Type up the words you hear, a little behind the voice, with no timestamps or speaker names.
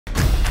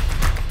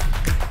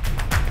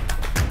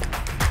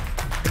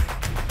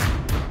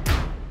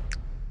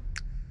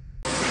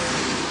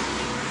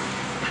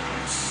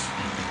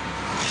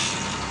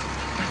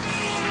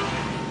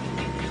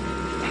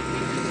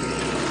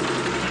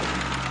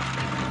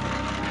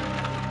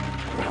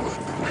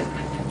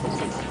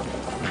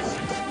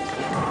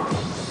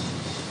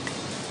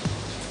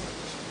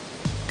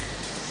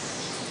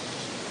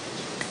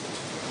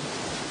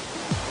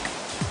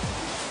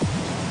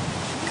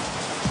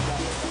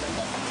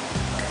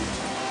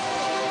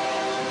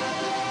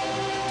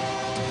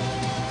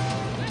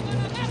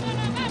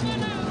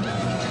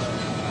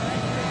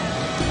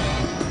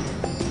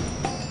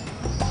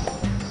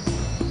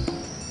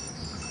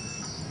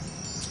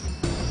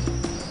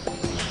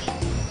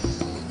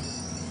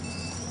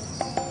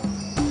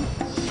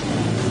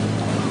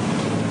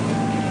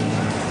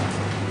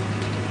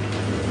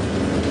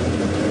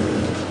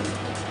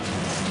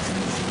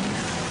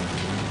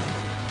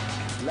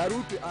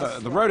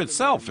The road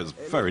itself is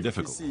very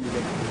difficult.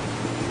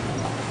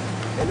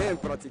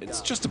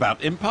 It's just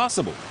about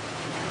impassable.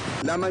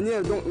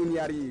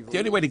 The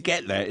only way to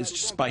get there is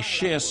just by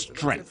sheer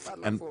strength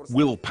and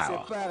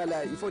willpower.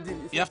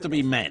 You have to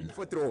be men.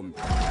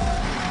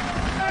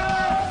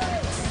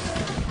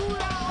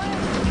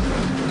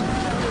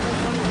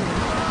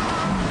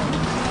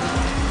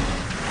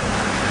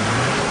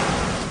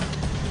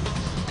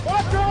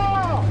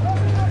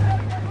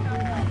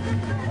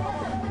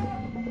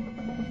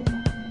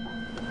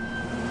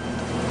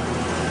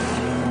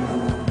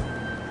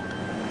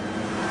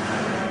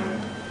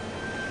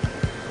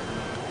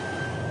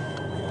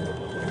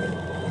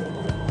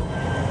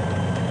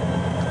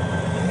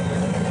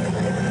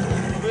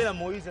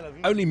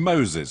 Only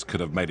Moses could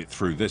have made it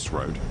through this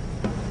road.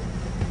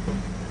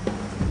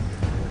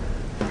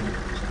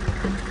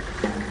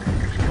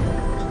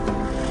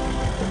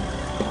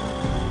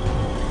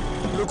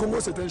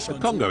 The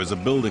Congo is a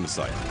building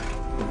site.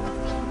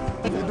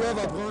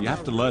 You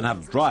have to learn how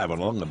to drive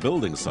along a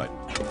building site.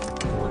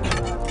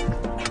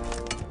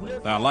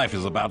 Our life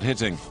is about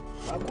hitting.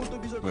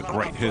 We're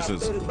great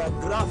hitters.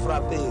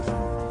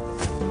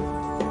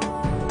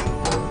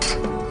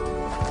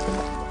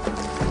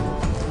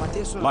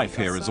 Life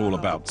here is all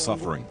about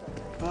suffering.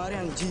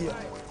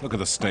 Look at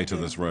the state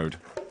of this road.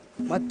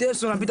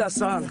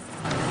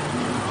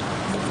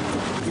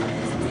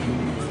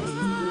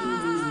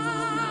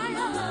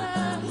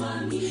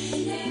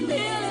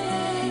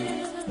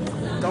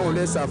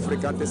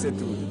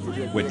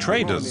 We're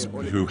traders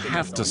who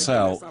have to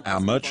sell our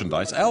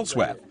merchandise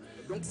elsewhere.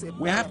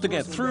 We have to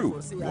get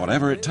through,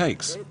 whatever it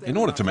takes, in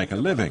order to make a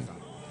living.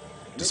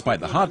 Despite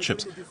the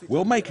hardships,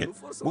 we'll make it.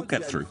 We'll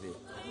get through.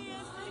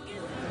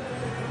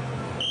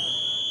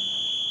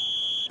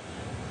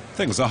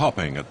 Things are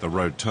hopping at the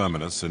road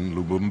terminus in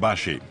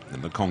Lubumbashi,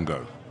 in the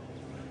Congo.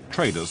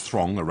 Traders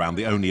throng around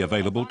the only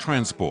available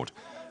transport,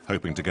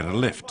 hoping to get a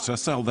lift to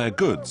sell their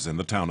goods in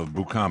the town of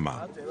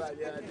Bukama.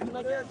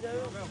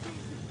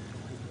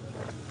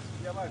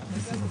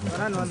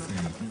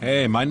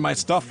 Hey, mind my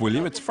stuff, will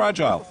you? It's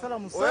fragile. Put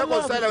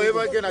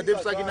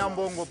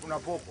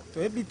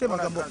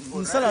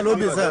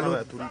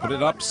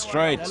it up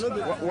straight.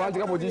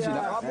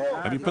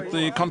 Have you put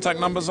the contact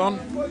numbers on?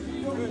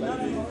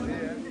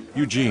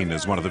 Eugene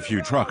is one of the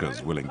few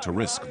truckers willing to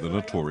risk the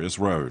notorious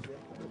road.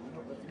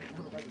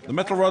 The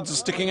metal rods are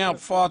sticking out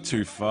far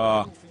too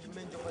far.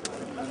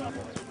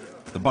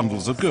 The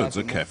bundles of goods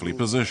are carefully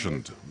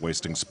positioned.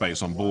 Wasting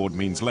space on board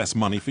means less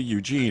money for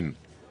Eugene.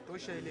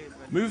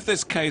 Move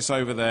this case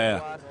over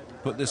there.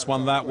 Put this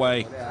one that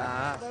way.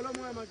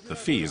 The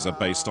fees are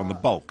based on the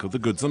bulk of the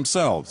goods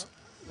themselves.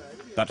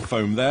 That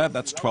foam there,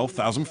 that's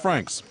 12,000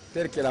 francs.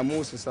 3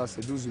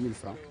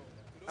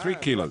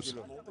 kilos.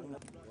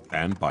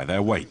 And by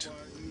their weight.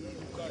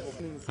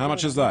 How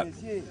much is that?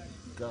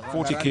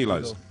 40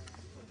 kilos.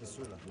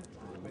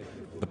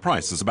 The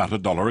price is about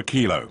 $1 a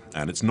kilo,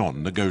 and it's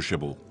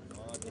non-negotiable.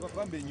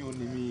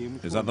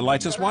 Is that the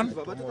lightest one?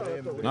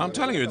 No, I'm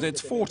telling you, it's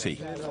 40.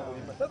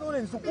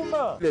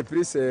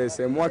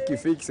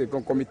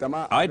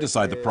 I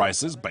decide the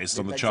prices based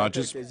on the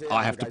charges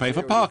I have to pay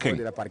for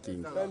parking.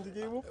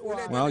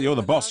 Well, you're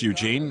the boss,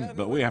 Eugene,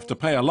 but we have to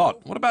pay a lot.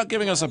 What about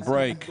giving us a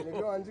break?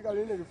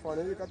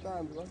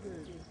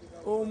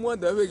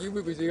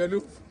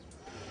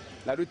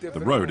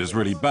 The road is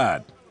really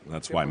bad.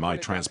 That's why my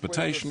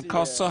transportation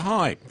costs are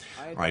high.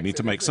 I need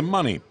to make some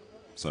money.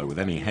 So with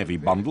any heavy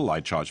bundle, I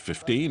charge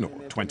 15 or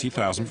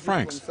 20,000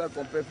 francs.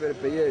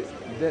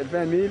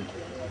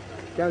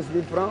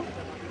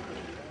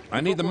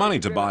 I need the money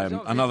to buy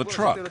another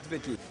truck.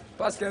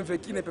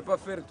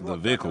 The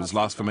vehicles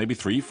last for maybe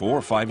 3, 4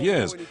 or 5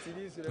 years,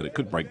 but it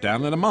could break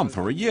down in a month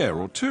or a year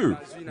or 2.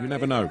 You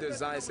never know.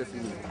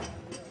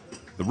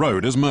 The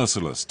road is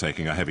merciless,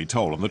 taking a heavy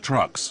toll on the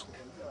trucks.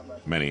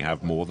 Many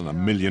have more than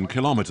 1 million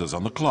kilometers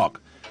on the clock,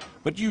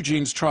 but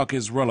Eugene's truck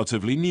is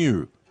relatively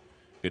new.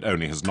 It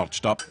only has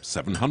notched up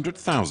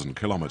 700,000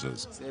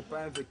 kilometers.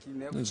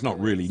 It's not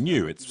really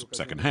new, it's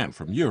second-hand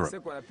from Europe.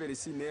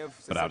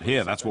 But out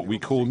here, that's what we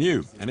call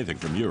new, anything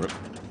from Europe.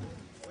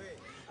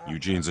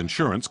 Eugene's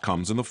insurance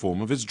comes in the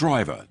form of his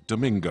driver,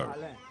 Domingo.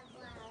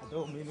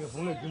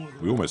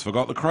 We almost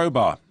forgot the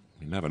crowbar.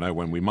 You never know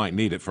when we might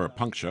need it for a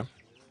puncture.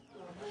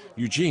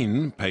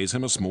 Eugene pays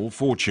him a small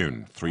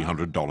fortune,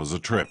 $300 a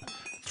trip,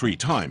 3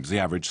 times the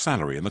average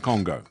salary in the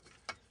Congo.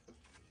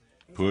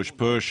 Push,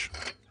 push.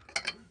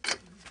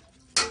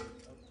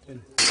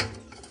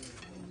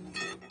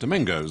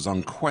 Domingo's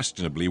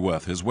unquestionably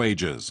worth his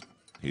wages.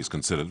 He's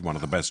considered one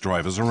of the best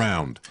drivers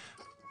around.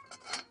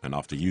 And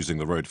after using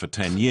the road for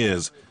 10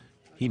 years,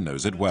 he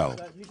knows it well.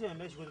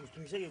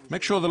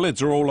 Make sure the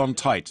lids are all on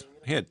tight.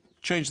 Here,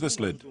 change this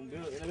lid.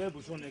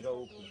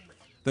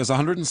 There's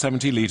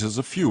 170 litres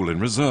of fuel in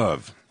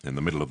reserve. In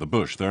the middle of the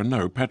bush, there are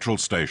no petrol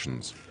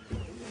stations.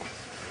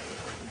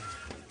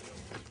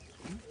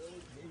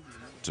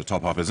 To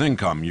top up his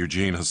income,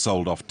 Eugene has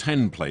sold off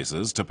 10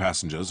 places to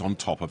passengers on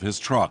top of his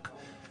truck.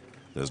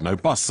 There's no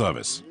bus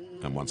service,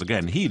 and once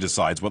again he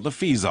decides what the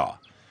fees are.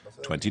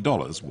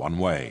 $20 one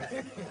way.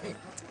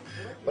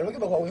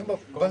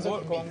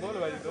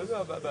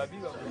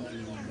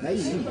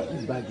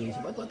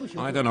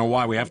 I don't know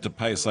why we have to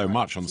pay so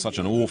much on such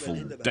an awful,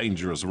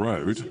 dangerous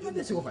road.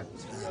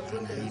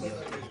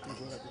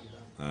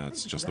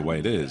 That's just the way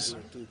it is.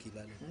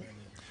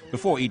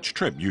 Before each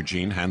trip,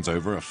 Eugene hands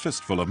over a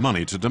fistful of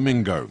money to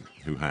Domingo,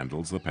 who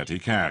handles the petty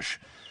cash,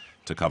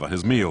 to cover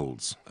his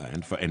meals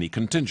and for any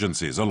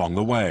contingencies along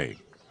the way.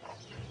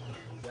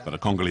 But a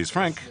Congolese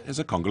franc is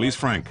a Congolese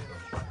franc.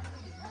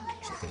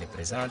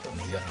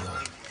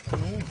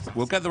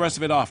 We'll get the rest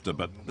of it after,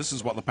 but this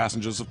is what the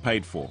passengers have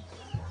paid for.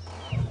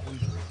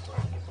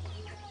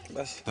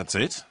 That's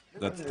it?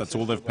 That's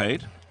all they've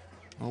paid?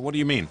 Well, what do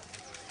you mean?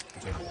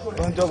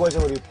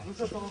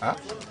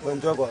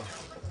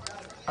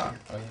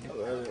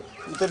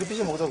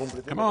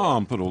 Come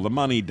on, put all the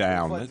money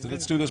down.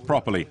 Let's do this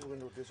properly.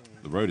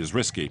 The road is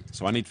risky,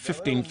 so I need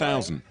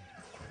 15,000.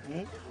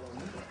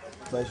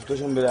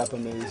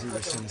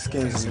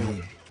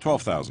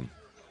 12,000.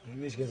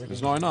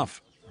 It's not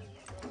enough.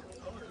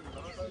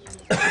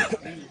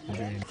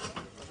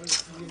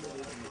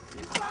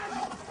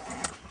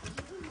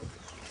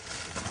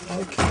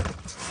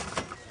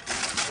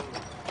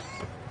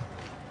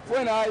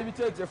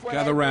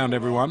 Gather round,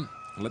 everyone.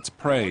 Let's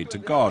pray to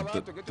God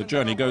that the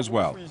journey goes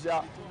well.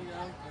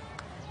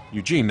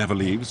 Eugene never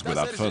leaves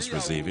without first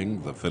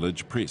receiving the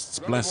village priest's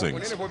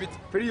blessings.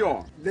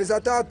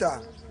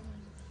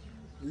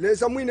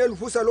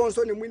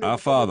 Our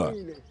Father,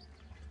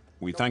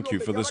 we thank you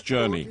for this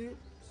journey,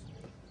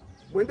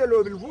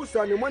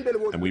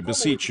 and we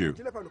beseech you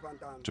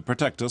to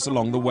protect us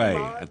along the way,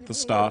 at the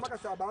start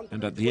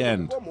and at the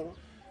end.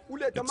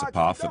 It's a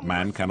path that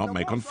man cannot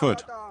make on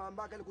foot.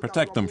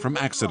 Protect them from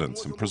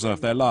accidents and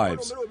preserve their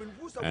lives,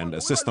 and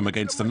assist them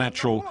against the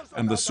natural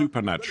and the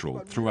supernatural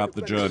throughout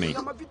the journey.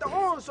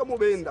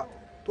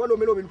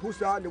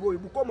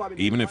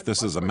 Even if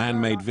this is a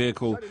man-made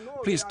vehicle,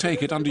 please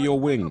take it under your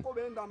wing.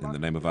 In the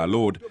name of our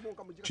Lord,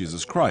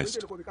 Jesus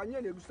Christ.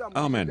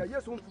 Amen.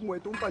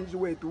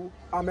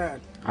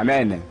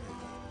 Amen.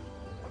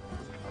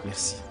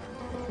 Merci.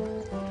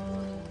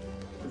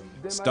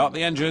 Start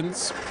the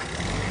engines.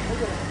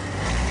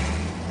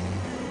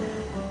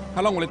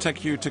 How long will it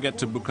take you to get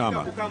to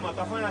Bukama?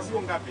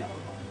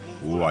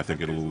 Oh, I think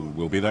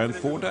we'll be there in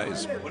 4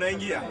 days.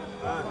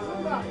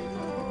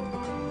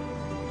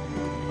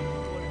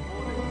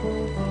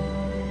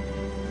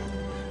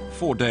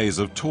 4 days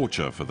of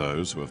torture for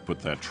those who have put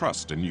their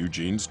trust in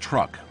Eugene's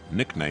truck,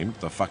 nicknamed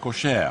the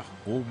phacochère,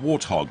 or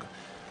warthog,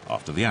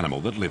 after the animal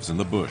that lives in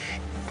the bush.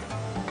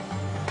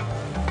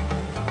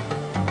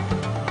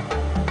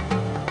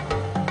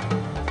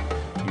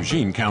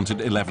 Eugene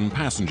counted 11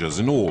 passengers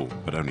in all,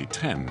 but only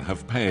 10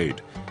 have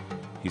paid.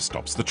 He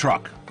stops the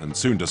truck and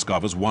soon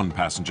discovers one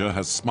passenger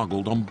has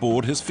smuggled on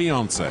board his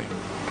fiancée.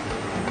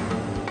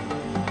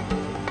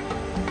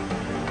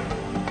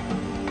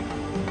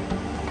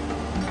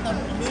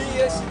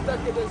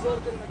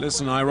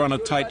 Listen, I run a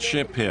tight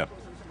ship here.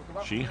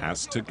 She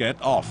has to get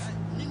off.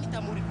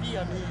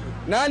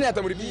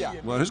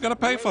 Well, who's going to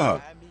pay for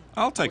her?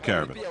 I'll take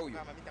care of it.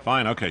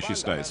 Fine, okay, she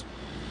stays.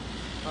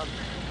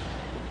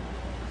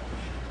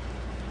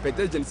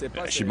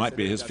 She might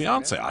be his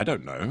fiancée, I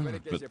don't know,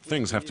 but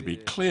things have to be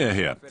clear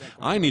here.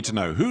 I need to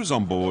know who's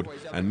on board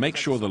and make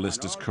sure the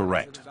list is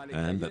correct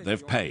and that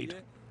they've paid.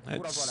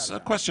 It's a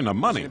question of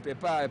money.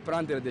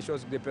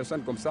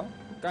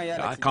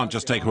 I can't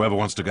just take whoever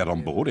wants to get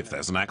on board. If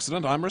there's an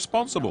accident, I'm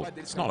responsible.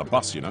 It's not a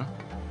bus, you know.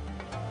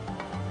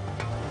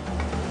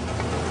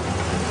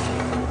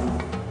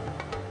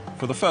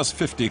 For the first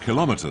 50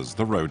 kilometers,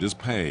 the road is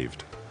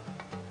paved.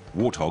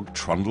 Warthog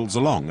trundles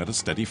along at a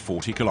steady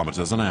 40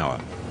 kilometers an hour.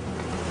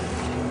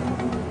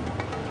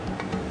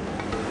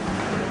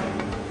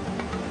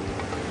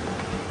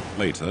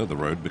 Later, the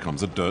road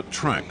becomes a dirt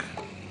track.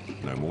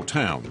 No more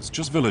towns,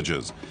 just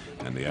villages,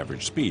 and the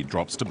average speed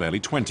drops to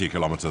barely 20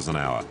 kilometers an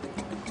hour.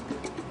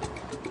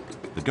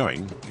 The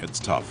going gets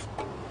tough.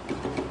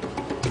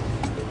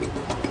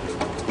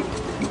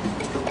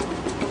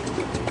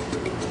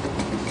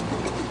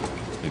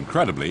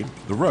 Incredibly,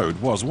 the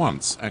road was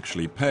once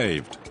actually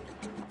paved.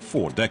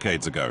 4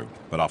 decades ago,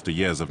 but after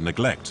years of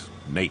neglect,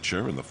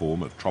 nature, in the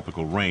form of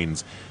tropical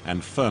rains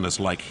and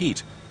furnace-like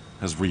heat,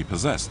 has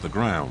repossessed the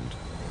ground.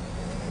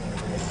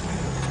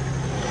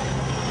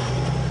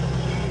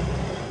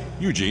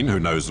 Eugene, who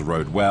knows the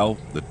road well,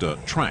 the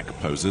dirt track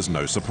poses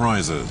no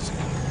surprises.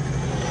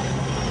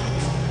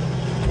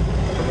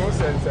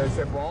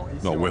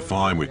 No, we're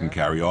fine, we can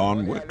carry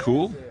on, we're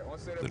cool.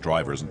 The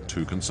driver isn't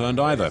too concerned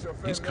either,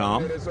 he's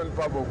calm.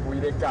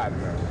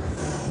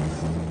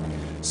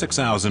 6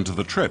 hours into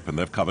the trip and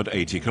they've covered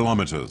 80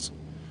 kilometers.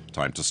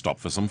 Time to stop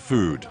for some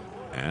food,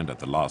 and at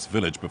the last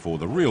village before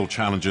the real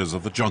challenges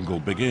of the jungle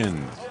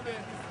begin.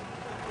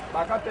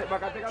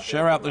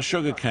 Share out the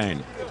sugar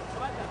cane.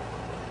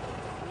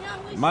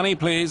 Money,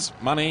 please,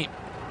 money.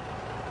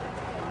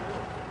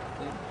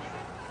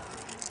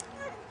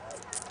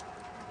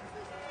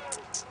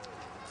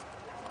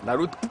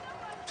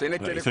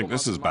 You think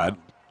this is bad?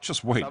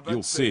 Just wait,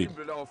 you'll see.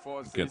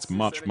 It gets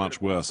much,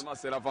 much worse.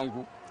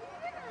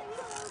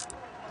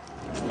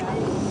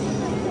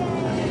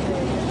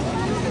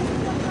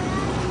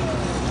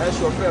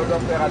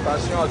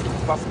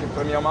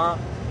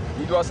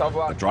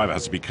 The driver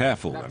has to be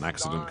careful. An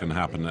accident can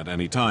happen at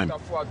any time.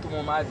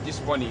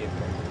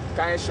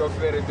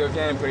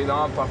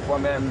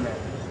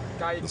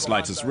 The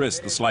slightest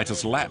risk, the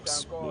slightest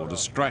lapse or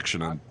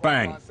distraction, and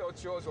bang,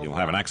 you'll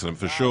have an accident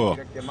for sure.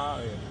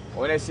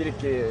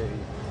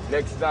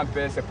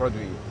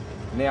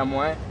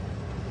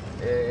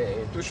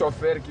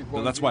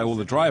 But that's why all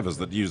the drivers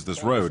that use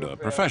this road are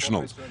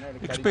professionals,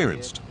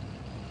 experienced.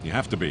 You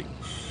have to be.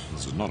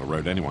 This is not a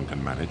road anyone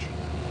can manage.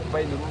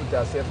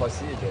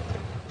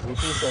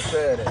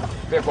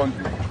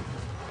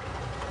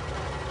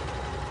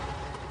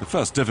 The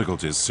first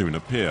difficulties soon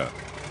appear.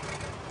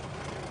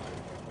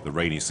 The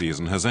rainy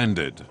season has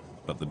ended,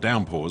 but the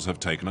downpours have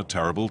taken a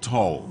terrible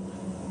toll,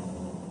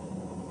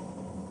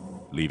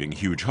 leaving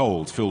huge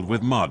holes filled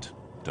with mud.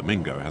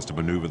 Domingo has to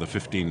maneuver the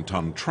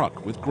 15-ton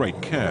truck with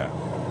great care.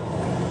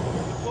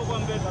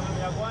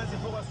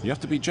 You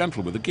have to be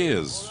gentle with the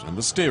gears and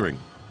the steering.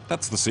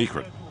 That's the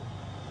secret.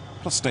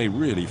 Plus stay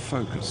really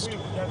focused.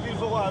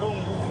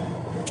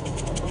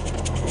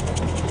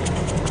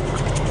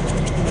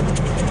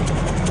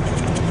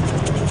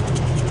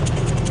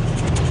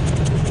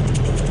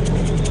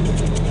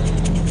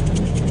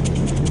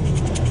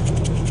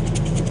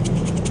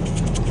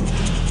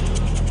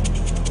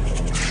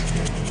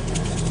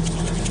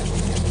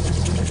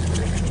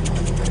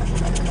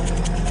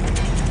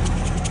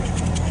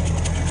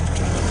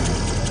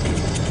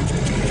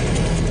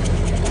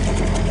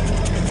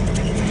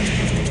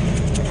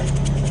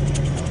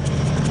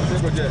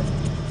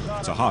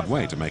 It's a hard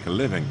way to make a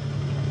living.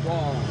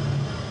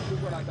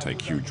 I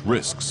take huge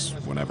risks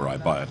whenever I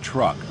buy a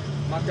truck.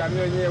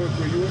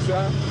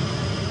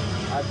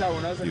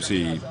 You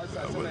see,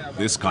 with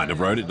this kind of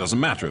road, it doesn't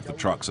matter if the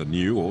trucks are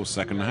new or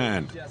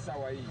second-hand.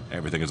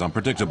 Everything is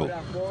unpredictable.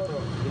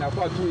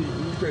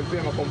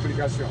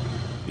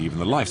 Even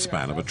the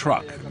lifespan of a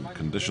truck in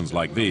conditions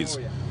like these.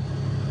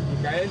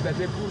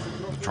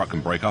 The truck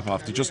can break up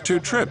after just 2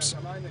 trips.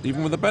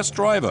 Even with the best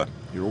driver,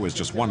 you're always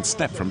just one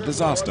step from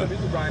disaster.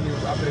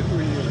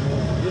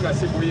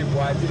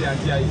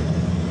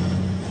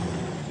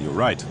 You're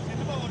right.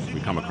 If we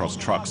come across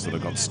trucks that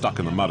have got stuck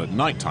in the mud at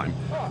night time,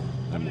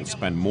 then we'll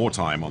spend more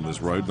time on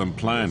this road than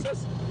planned.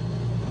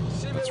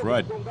 That's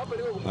right.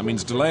 That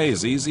means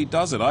delays. Easy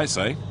does it, I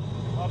say.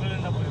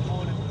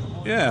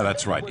 Yeah,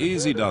 that's right.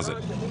 Easy does it.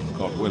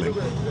 God willing.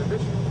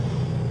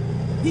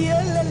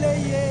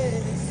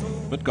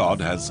 But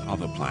God has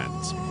other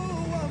plans.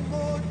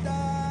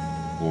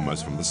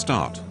 Almost from the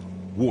start,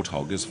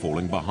 Warthog is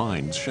falling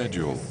behind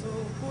schedule.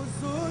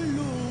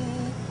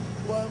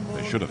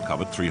 They should have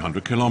covered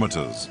 300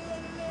 kilometers,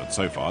 but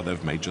so far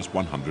they've made just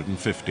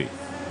 150.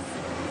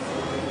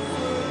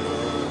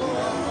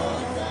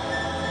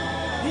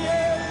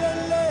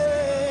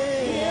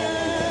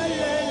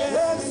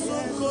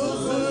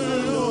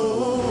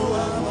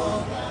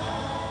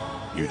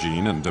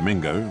 Eugene and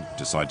Domingo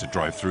decide to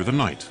drive through the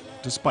night,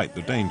 despite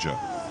the danger.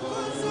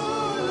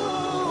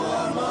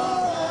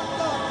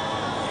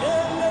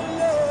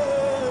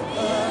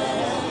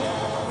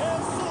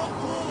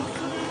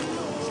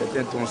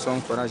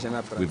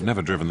 We've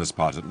never driven this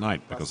part at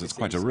night because it's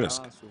quite a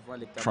risk.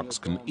 Trucks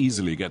can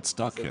easily get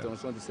stuck here.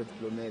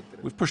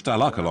 We've pushed our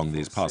luck along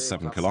these past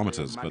 7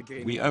 kilometers, but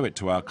we owe it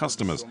to our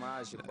customers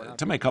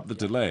to make up the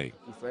delay.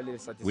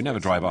 We never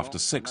drive after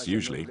 6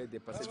 usually.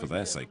 That's for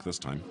their sake this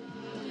time.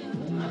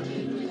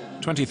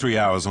 23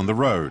 hours on the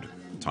road.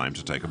 Time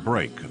to take a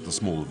break at the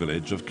small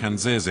village of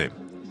Kanzese,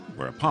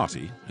 where a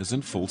party is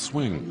in full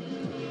swing.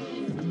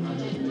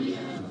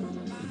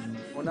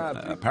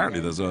 Apparently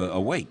there's a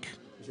wake.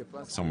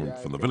 Someone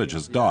from the village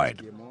has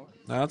died.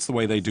 That's the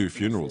way they do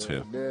funerals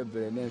here.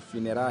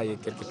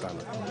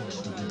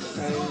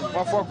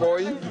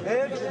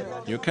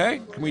 You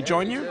okay? Can we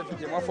join you?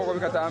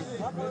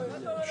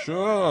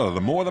 Sure,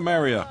 the more the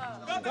merrier.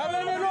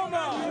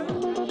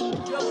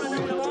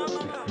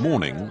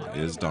 Mourning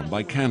is done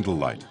by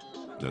candlelight.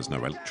 There's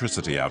no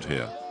electricity out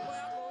here.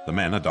 The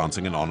men are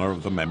dancing in honor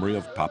of the memory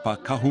of Papa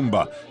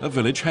Kahumba, a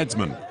village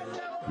headsman,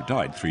 who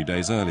died 3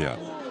 days earlier.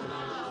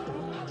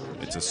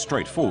 It's a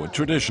straightforward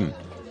tradition.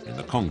 In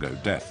the Congo,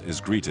 death is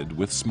greeted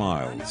with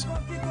smiles.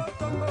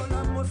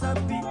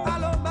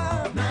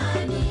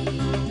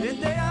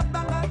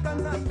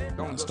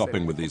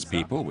 Stopping with these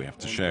people, we have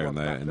to share in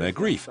their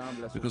grief,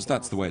 because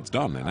that's the way it's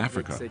done in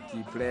Africa.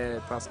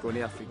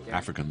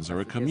 Africans are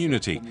a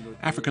community.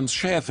 Africans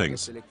share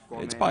things.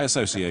 It's by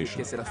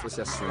association.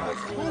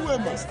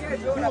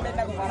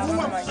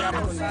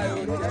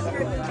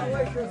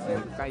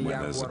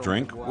 When there's a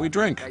drink, we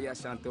drink.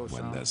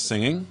 When there's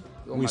singing,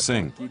 we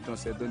sing.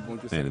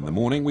 And in the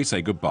morning, we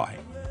say goodbye.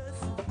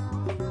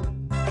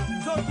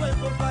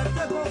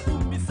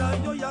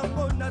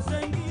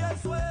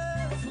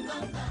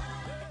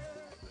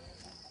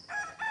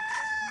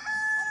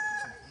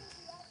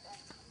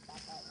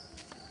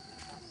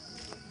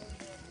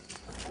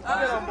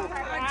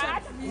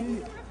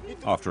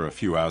 After a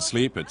few hours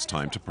sleep, it's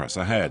time to press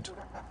ahead.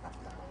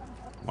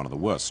 One of the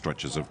worst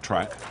stretches of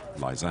track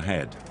lies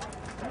ahead.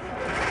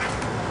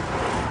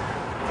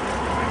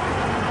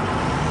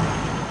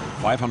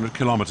 500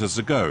 kilometers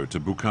to go to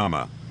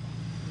Bukama.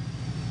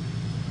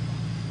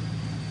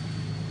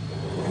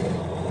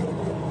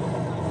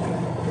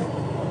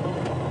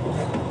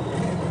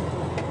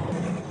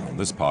 On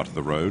this part of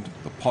the road,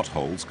 the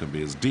potholes can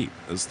be as deep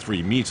as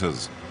 3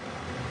 meters.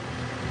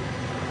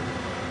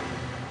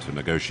 To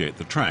negotiate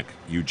the track,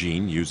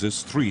 Eugene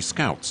uses 3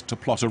 scouts to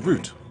plot a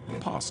route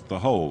past the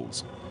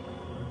holes.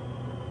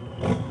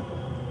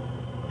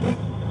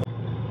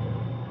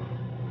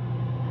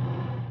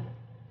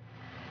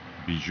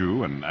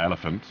 Bijou and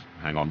Elephant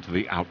hang on to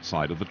the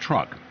outside of the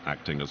truck,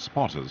 acting as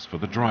spotters for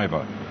the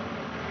driver.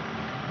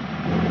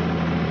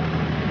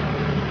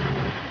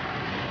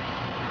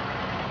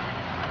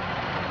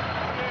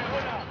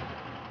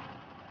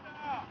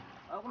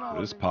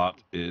 This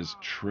part is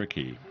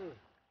tricky.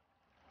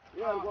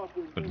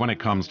 But when it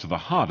comes to the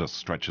hardest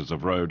stretches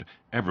of road,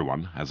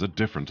 everyone has a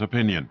different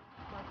opinion.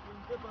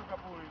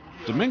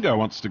 Domingo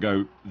wants to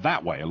go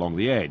that way along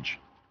the edge.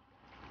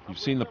 You've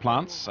seen the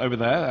plants over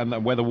there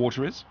and where the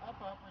water is?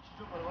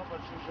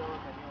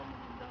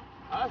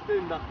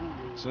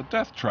 It's a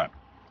death trap.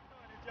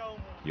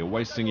 You're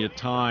wasting your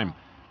time.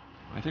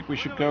 I think we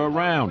should go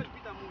around.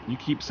 You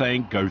keep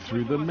saying go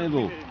through the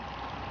middle.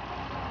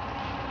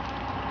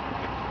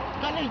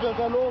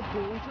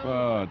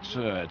 But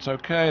it's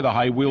okay, the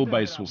high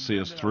wheelbase will see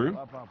us through.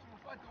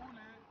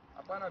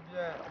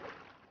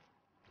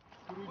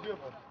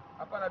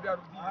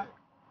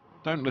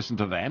 Don't listen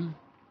to them.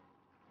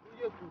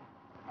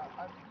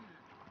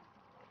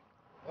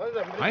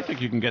 I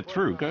think you can get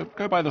through.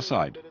 Go by the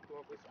side.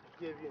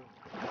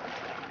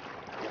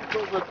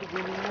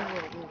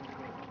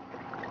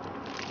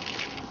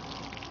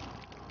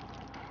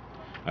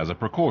 As a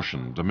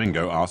precaution,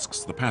 Domingo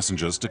asks the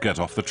passengers to get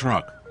off the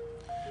truck.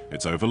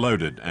 It's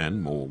overloaded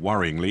and, more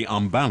worryingly,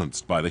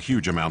 unbalanced by the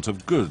huge amount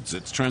of goods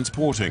it's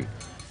transporting.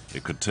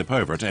 It could tip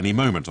over at any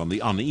moment on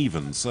the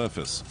uneven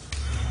surface.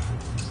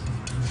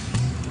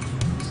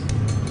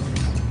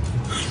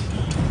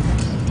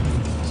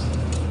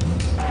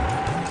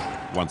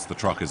 Once the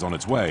truck is on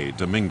its way,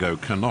 Domingo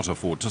cannot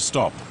afford to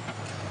stop,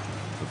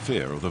 for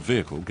fear of the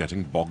vehicle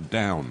getting bogged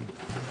down.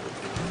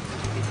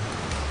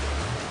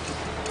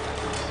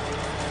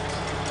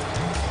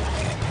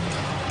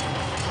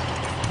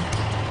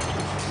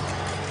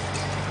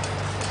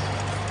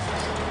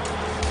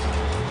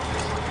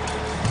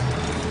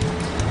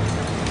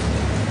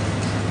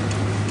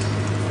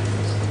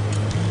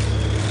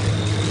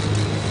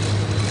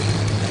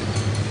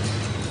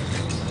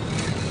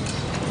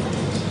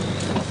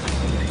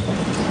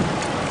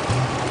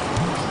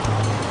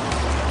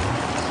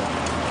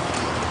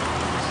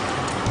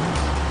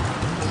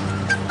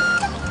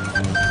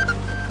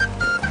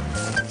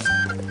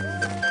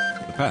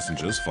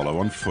 Passengers follow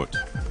on foot.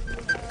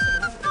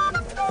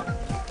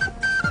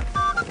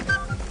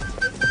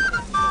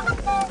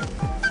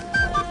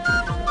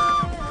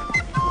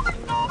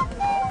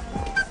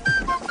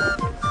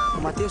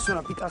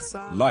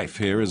 Life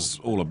here is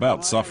all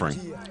about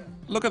suffering.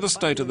 Look at the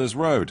state of this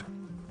road.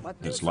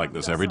 It's like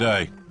this every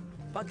day.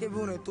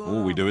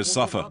 All we do is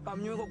suffer.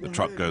 The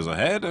truck goes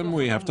ahead and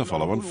we have to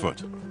follow on foot.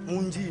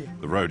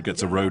 The road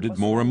gets eroded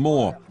more and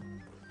more.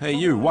 Hey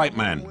you, white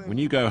man, when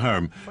you go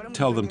home,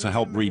 tell them to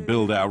help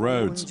rebuild our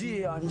roads.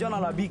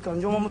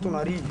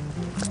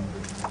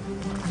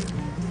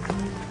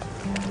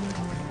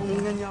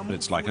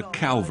 It's like a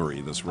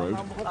Calvary, this road.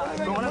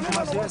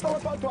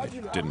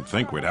 Didn't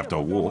think we'd have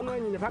to walk.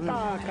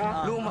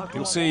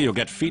 You'll see, you'll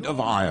get feet of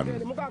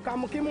iron.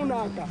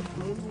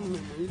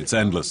 It's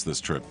endless,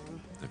 this trip.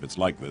 If it's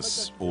like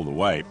this all the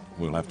way,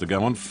 we'll have to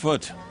go on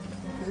foot.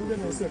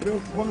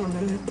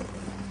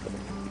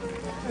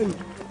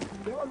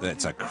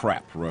 It's a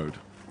crap road.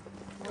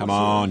 Come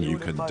on, you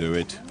can do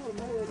it.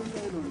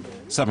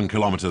 7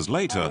 kilometers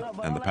later,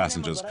 and the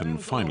passengers can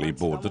finally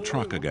board the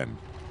truck again.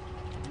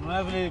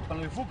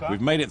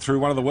 We've made it through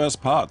one of the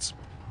worst parts.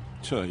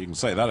 Sure, you can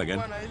say that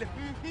again.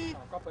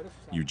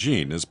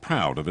 Eugene is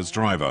proud of his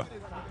driver.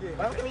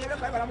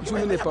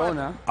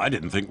 I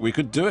didn't think we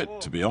could do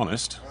it, to be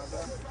honest.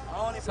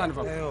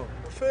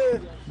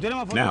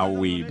 Now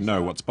we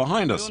know what's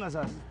behind us.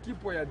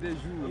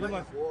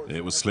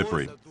 It was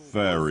slippery,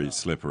 very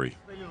slippery.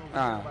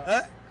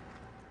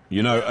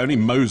 You know, only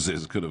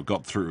Moses could have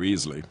got through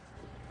easily.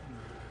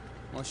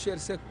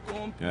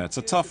 Yeah, it's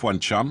a tough one,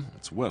 chum.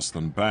 It's worse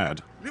than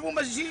bad.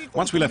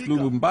 Once we left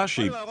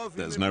Lubumbashi,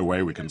 there's no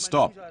way we can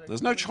stop.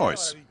 There's no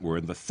choice. We're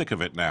in the thick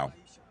of it now.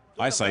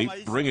 I say,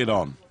 bring it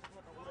on.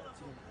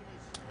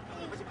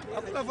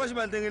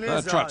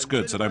 The truck's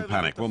good, so don't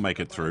panic. We'll make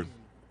it through.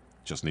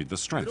 Just need the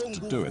strength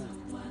to do it.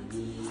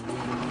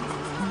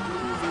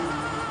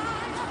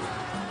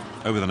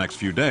 Over the next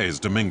few days,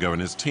 Domingo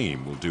and his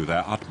team will do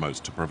their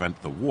utmost to prevent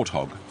the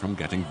Warthog from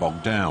getting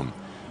bogged down.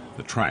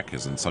 The track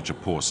is in such a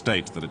poor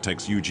state that it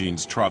takes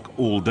Eugene's truck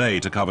all day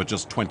to cover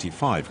just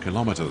 25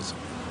 kilometers.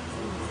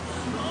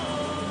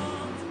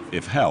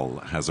 If hell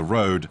has a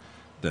road,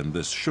 then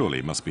this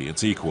surely must be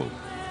its equal.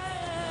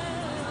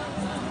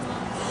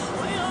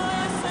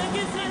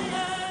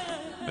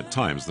 At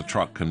times, the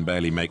truck can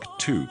barely make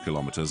 2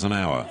 kilometers an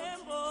hour.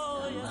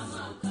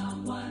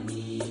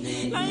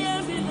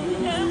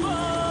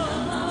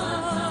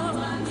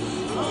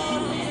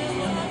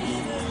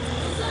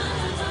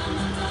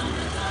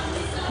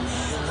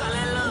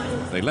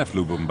 They left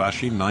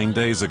Lubumbashi 9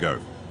 days ago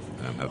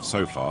and have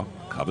so far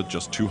covered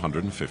just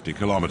 250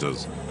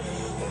 kilometers.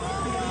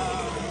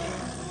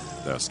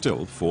 There are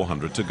still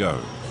 400 to go.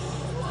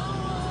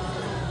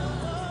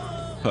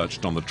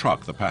 Perched on the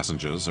truck, the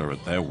passengers are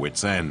at their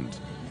wits' end.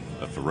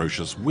 A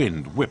ferocious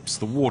wind whips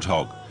the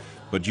warthog,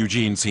 but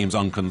Eugene seems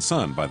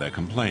unconcerned by their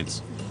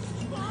complaints.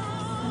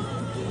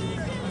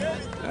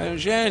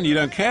 Eugene, you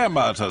don't care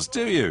about us,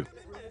 do you?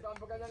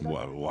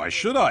 Well, why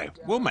should I?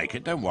 We'll make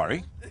it, don't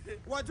worry.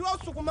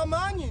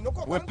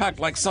 We're packed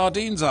like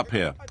sardines up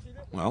here.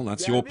 Well,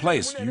 that's your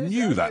place. You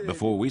knew that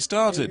before we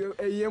started.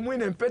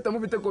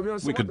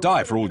 We could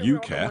die for all you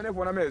care.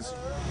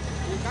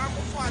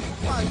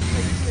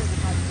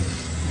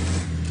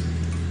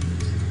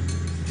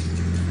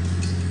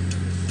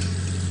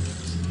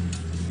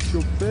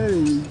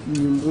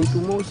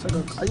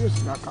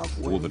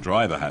 All the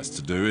driver has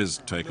to do is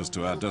take us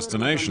to our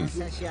destination.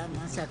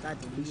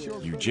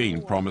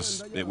 Eugene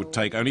promised it would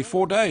take only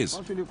 4 days.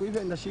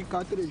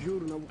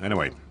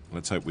 Anyway,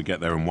 let's hope we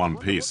get there in one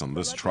piece on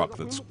this truck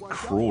that's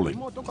crawling.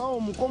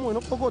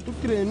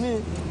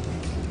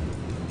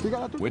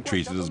 We're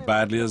treated as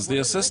badly as the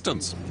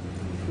assistants.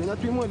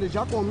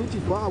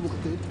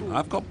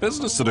 I've got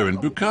business to do in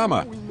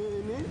Bukama.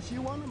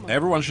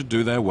 Everyone should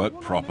do their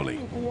work properly.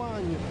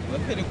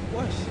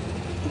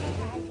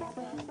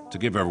 To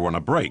give everyone a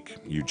break,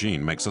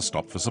 Eugene makes a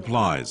stop for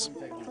supplies.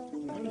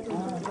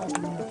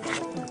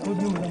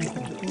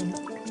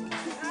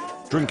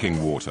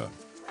 Drinking water,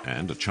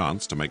 and a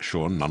chance to make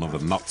sure none of the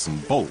nuts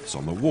and bolts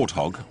on the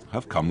warthog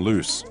have come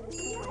loose.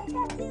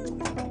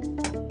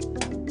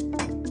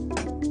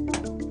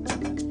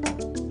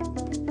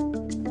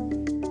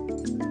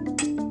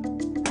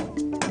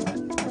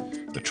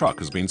 The truck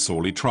has been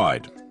sorely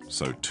tried.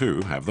 So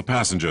too have the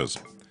passengers,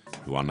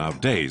 who are now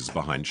days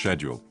behind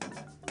schedule.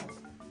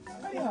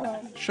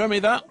 Show me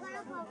that.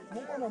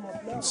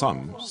 And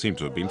some seem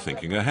to have been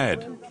thinking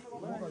ahead.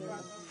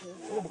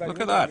 Look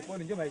at that.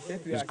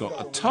 He's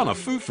got a ton of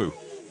fufu.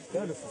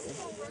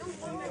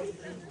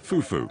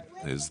 Fufu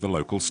is the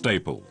local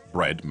staple,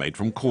 bread made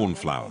from corn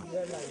flour.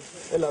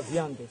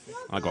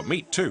 I got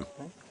meat too.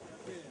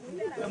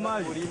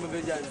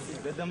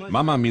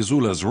 Mama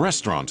Mizula's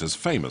restaurant is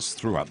famous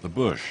throughout the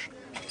bush.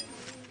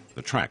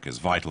 The track is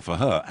vital for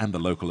her and the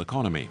local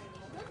economy.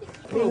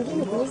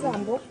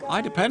 I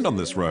depend on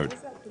this road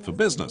for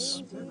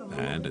business,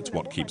 and it's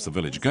what keeps the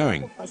village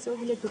going. If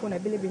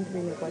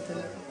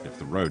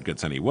the road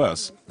gets any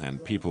worse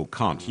and people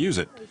can't use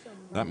it,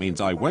 that means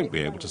I won't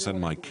be able to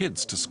send my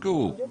kids to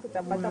school.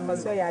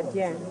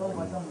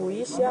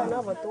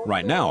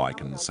 Right now I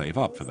can save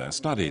up for their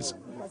studies.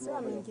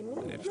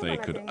 If they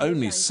could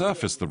only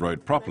surface the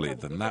road properly,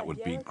 then that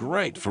would be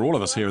great for all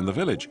of us here in the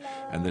village,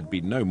 and there'd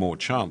be no more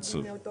chance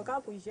of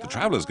the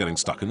travelers getting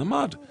stuck in the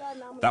mud.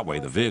 That way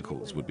the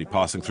vehicles would be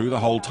passing through the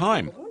whole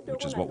time,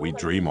 which is what we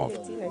dream of.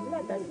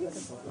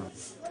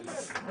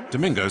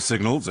 Domingo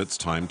signals it's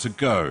time to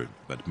go,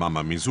 but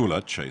Mama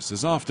Mizula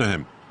chases after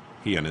him.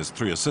 He and his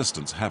 3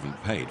 assistants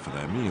haven't paid for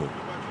their meal.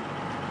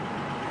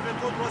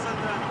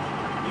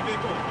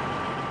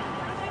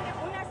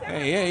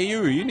 Hey,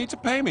 you need to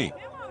pay me.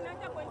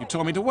 You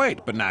told me to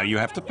wait, but now you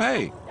have to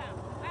pay.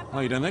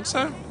 Oh, you don't think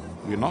so?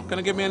 You're not going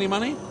to give me any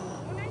money?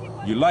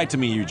 You lied to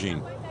me,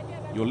 Eugene.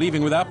 You're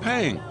leaving without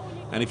paying.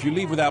 And if you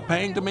leave without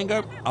paying,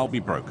 Domingo, I'll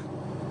be broke.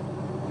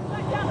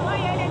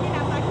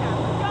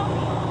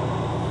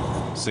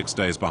 6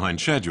 days behind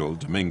schedule,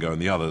 Domingo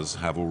and the others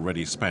have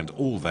already spent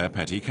all their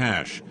petty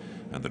cash.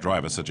 And the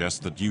driver suggests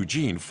that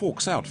Eugene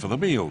forks out for the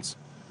meals.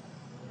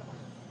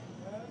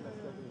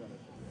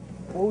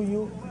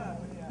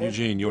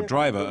 Eugene, your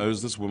driver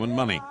owes this woman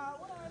money.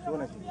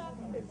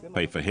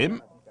 Pay for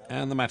him,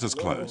 and the matter's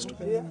closed.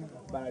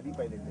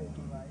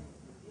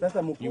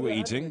 You were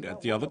eating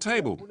at the other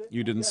table.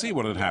 You didn't see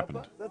what had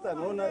happened.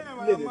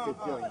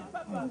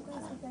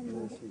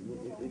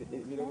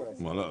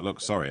 Well, look,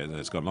 sorry,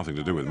 it's got nothing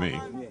to do with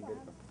me.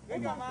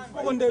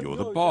 You're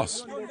the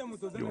boss.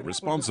 You're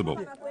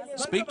responsible.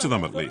 Speak to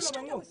them at least.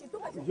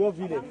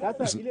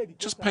 Listen,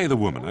 just pay the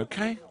woman,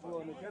 okay?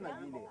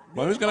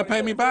 Well, who's going to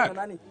pay me back?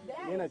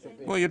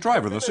 Well, your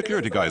driver and the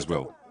security guys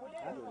will.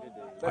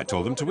 I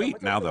told them to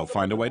eat. Now they'll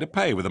find a way to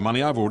pay with the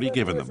money I've already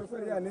given them.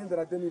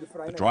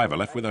 The driver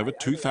left with over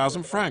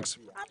 2,000 francs.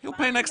 He'll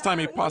pay next time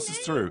he passes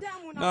through.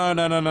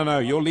 No.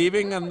 You're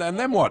leaving, and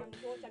then what?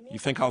 You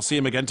think I'll see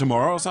him again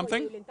tomorrow or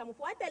something?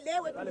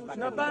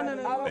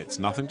 It's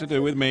nothing to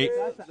do with me.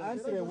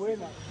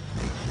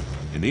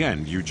 In the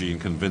end, Eugene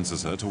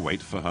convinces her to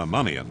wait for her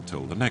money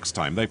until the next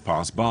time they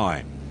pass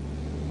by.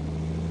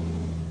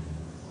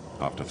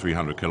 After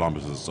 300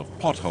 kilometers of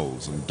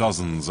potholes and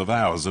dozens of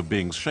hours of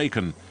being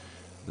shaken,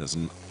 there's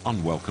an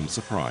unwelcome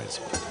surprise.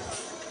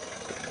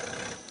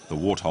 The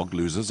Warthog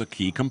loses a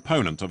key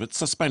component of its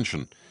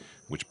suspension,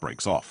 which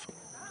breaks off.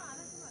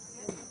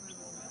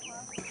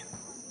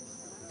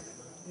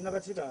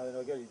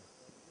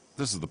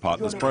 This is the part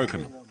that's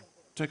broken.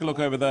 Take a look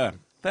over there.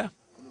 There.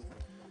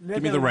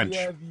 Give me the wrench.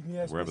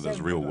 Wherever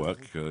there's real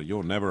work,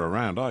 you're never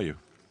around, are you?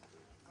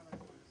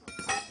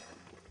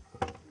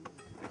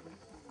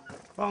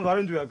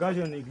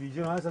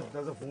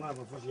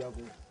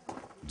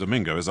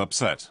 Domingo is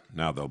upset.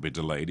 Now they'll be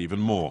delayed even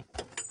more.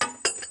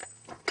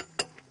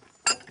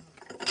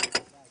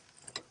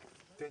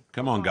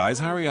 Come on, guys,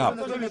 hurry up.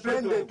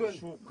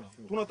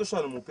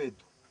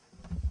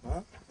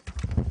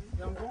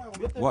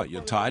 What,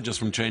 you're tired just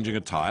from changing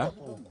a tire?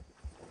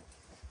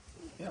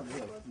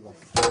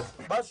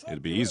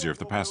 It'd be easier if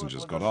the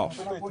passengers got off.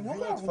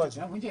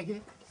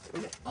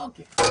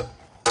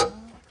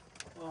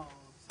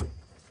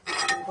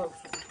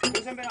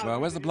 Well,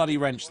 where's the bloody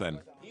wrench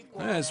then?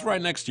 Yeah, it's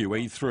right next to you where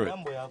you threw it.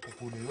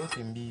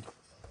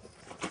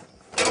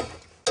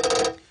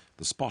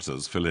 The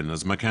spotters fill in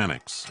as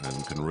mechanics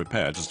and can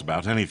repair just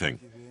about anything.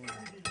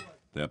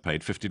 They're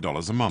paid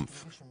 $50 a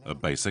month, a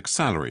basic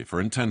salary for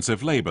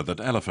intensive labor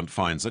that Elephant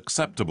finds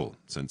acceptable,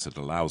 since it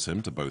allows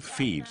him to both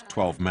feed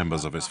 12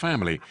 members of his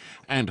family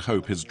and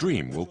hope his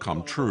dream will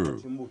come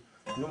true.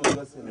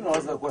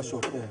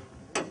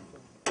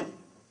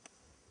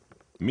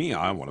 Me,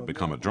 I want to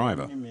become a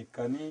driver.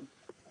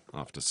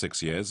 After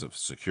 6 years of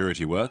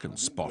security work and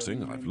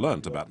spotting, I've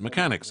learnt about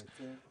mechanics,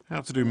 how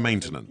to do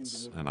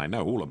maintenance, and I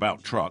know all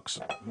about trucks.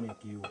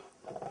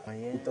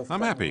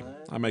 I'm happy.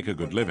 I make a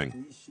good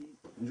living.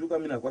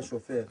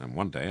 And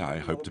one day I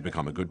hope to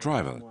become a good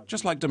driver,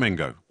 just like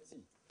Domingo.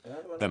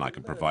 Then I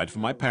can provide for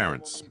my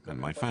parents and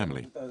my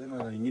family.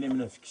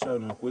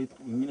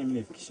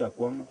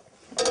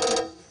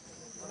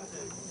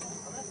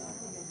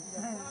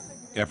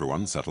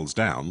 Everyone settles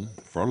down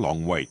for a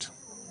long wait.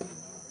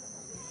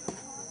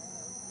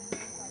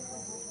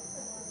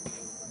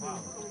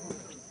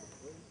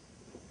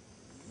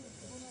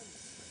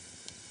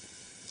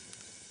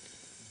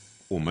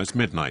 Almost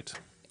midnight,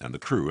 and the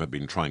crew have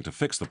been trying to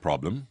fix the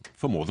problem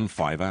for more than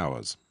 5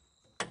 hours.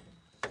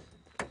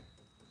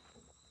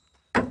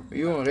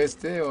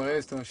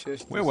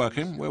 We're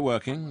working,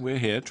 we're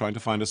here trying to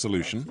find a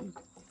solution.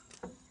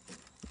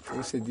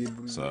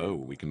 So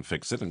we can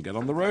fix it and get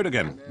on the road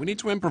again. We need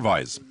to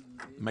improvise,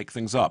 make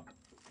things up.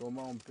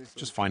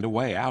 Just find a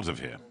way out of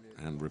here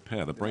and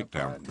repair the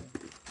breakdown.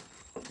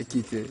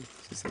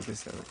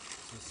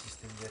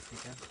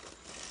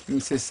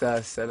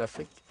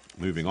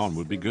 Moving on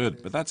would be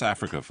good, but that's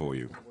Africa for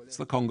you. It's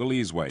the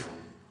Congolese way.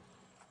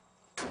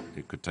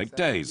 It could take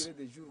days,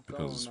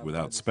 because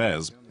without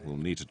spares, we'll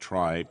need to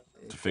try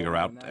to figure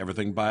out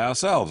everything by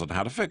ourselves and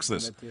how to fix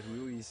this.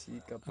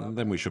 And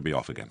then we should be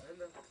off again.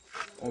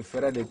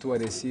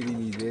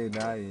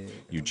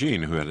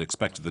 Eugene, who had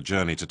expected the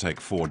journey to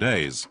take 4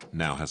 days,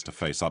 now has to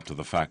face up to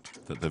the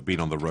fact that they've been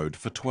on the road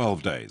for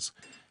 12 days,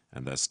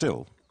 and they're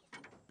still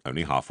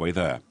only halfway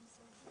there.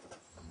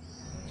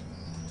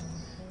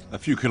 A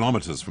few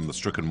kilometers from the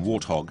stricken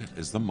Warthog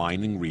is the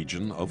mining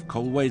region of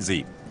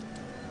Kolwezi.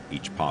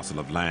 Each parcel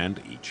of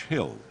land, each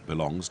hill,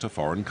 belongs to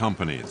foreign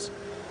companies.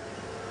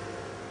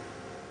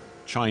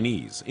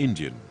 Chinese,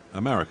 Indian,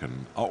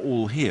 American are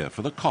all here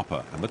for the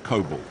copper and the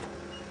cobalt.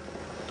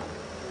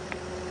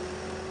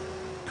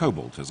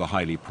 Cobalt is a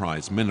highly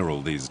prized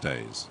mineral these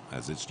days,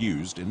 as it's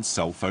used in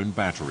cell phone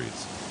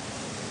batteries.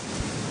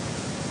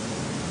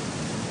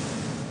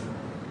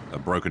 A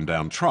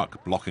broken-down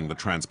truck blocking the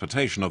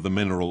transportation of the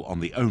mineral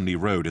on the only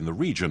road in the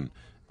region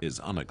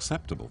is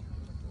unacceptable.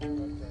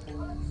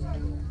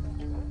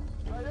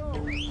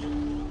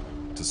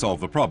 To solve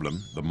the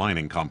problem, the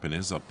mining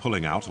companies are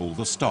pulling out all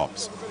the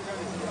stops.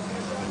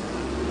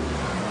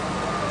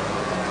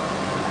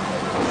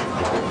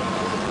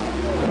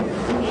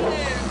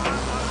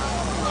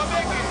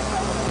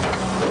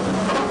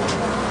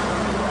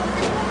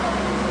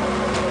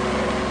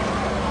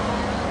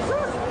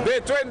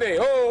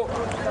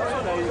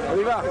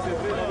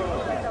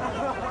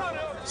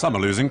 Some are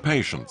losing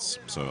patience,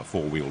 so a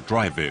four-wheel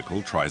drive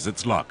vehicle tries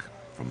its luck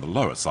from the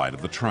lower side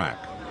of the track.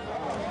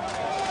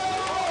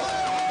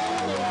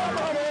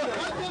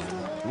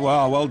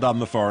 Well done,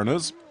 the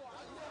foreigners.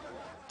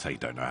 They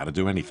don't know how to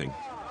do anything.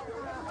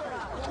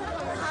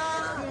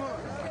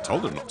 I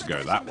told them not to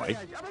go that way.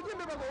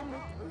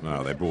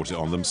 No, they brought it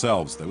on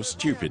themselves. They were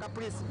stupid.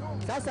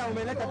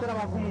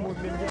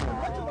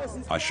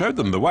 I showed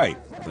them the way.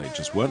 They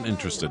just weren't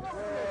interested.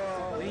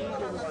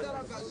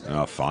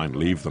 Ah, fine,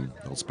 leave them.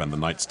 They'll spend the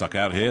night stuck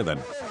out here then.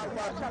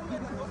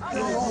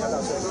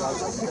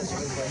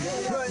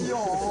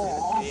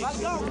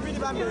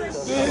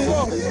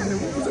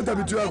 Vous êtes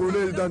habitué à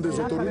rouler dans des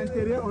autoroutes?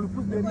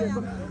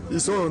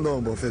 Ils sont en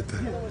nombre, en fait.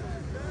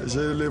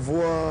 Je les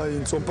vois, ils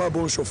ne sont pas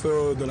bons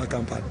chauffeurs de la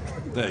campagne.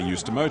 They're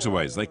used to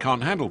motorways. They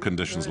can't handle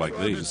conditions like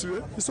these.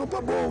 Ils sont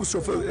pas bons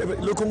chauffeurs.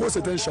 Le Congo,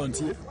 c'est un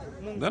chantier.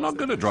 They're not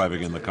good at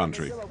driving in the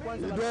country.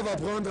 Ils doivent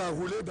apprendre à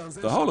rouler dans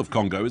un The whole of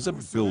Congo is a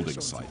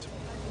building site.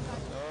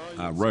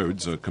 Our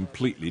roads are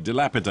completely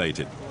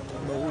dilapidated.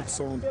 Nos routes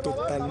sont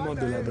totalement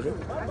délabrées.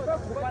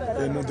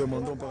 Et nous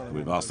demandons par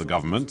We've asked the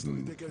government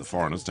and the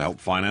foreigners to help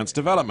finance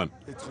development,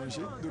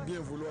 l'étranger de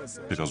bien vouloir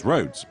ça. because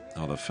roads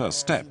are the first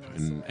step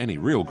in any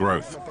real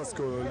growth. Parce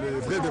que le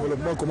vrai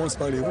développement commence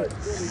par les routes.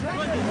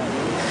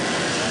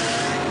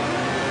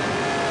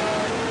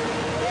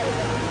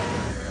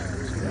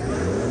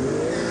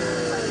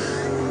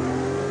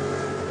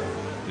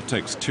 It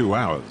takes 2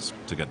 hours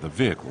to get the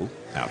vehicle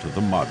out of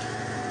the mud.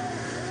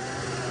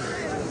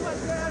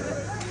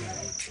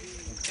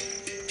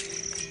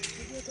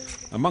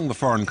 Among the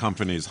foreign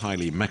company's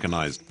highly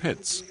mechanized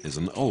pits is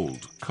an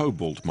old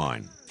cobalt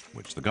mine,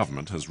 which the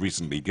government has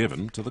recently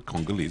given to the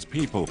Congolese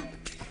people.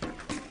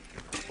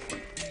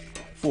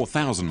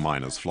 4,000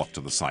 miners flock to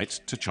the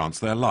site to chance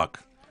their luck,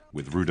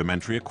 with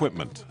rudimentary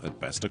equipment, at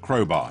best a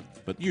crowbar,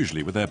 but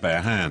usually with their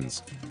bare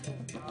hands.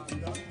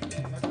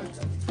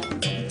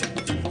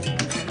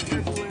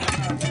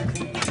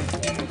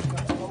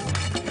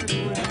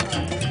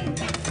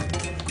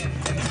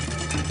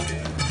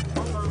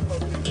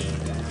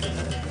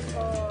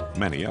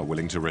 Many are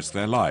willing to risk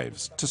their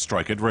lives to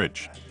strike it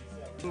rich.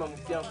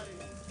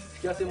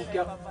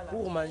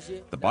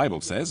 The Bible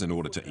says in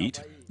order to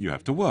eat, you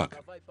have to work.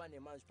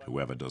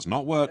 Whoever does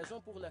not work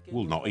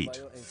will not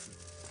eat.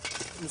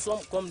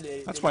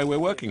 That's why we're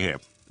working here.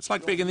 It's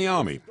like being in the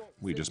army.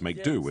 We just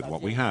make do with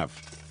what we have.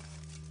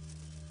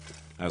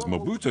 As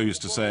Mobutu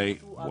used to say,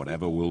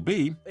 whatever will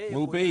be,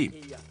 will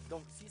be.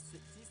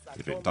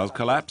 If it does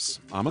collapse,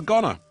 I'm a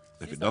goner.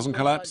 If it doesn't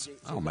collapse,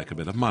 I'll make a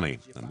bit of money,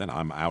 and then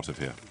I'm out of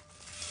here.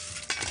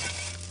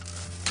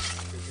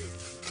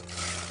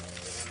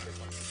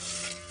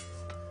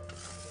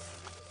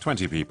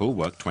 "20 people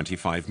work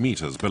 25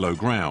 meters below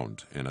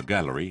ground in a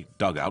gallery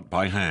dug out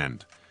by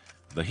hand.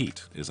 The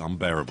heat is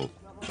unbearable.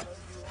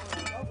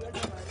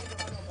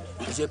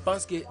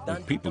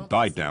 People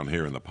died down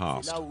here in the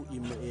past.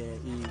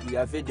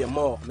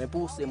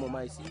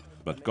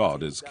 But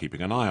God is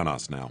keeping an eye on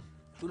us now.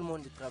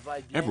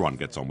 Everyone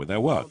gets on with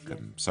their work,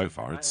 and so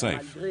far it's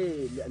safe.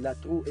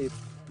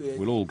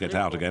 We'll all get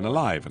out again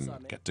alive and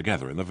get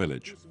together in the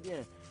village."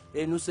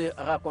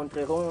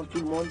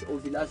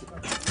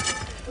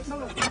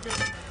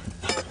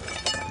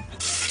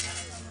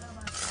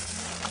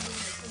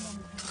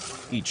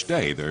 Each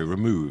day they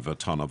remove a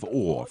ton of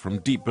ore from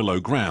deep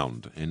below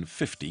ground in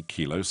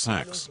 50-kilo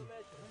sacks.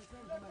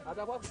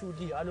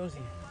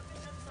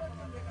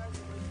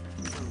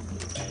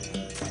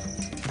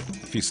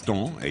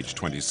 Fiston, aged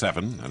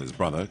 27, and his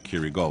brother,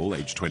 Kirigol,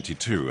 aged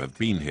 22, have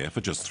been here for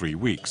just 3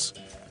 weeks.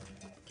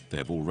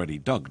 They've already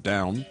dug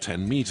down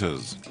 10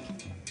 meters.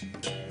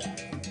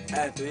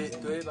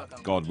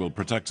 God will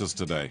protect us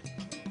today.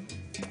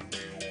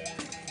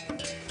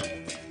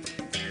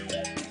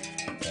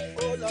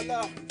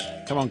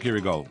 Come on,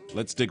 Kirigol,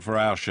 let's dig for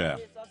our share,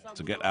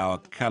 to get our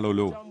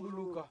kalulu.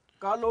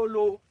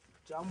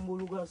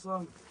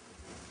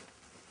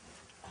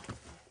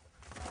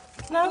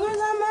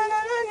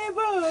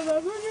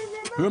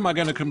 "Who am I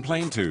going to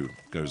complain to?"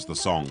 goes the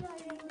song.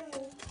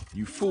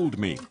 "You fooled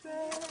me.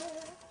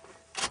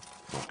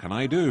 What can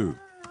I do?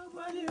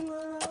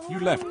 You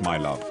left my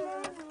love.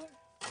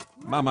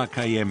 Mama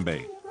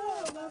Kayembe.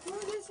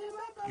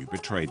 You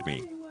betrayed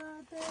me.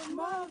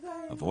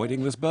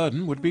 Avoiding this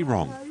burden would be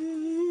wrong."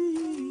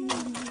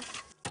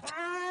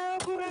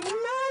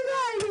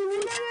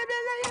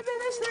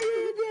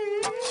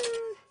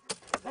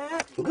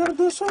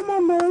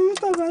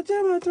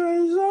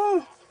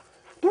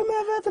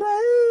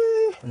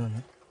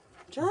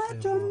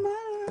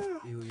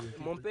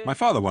 My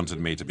father wanted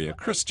me to be a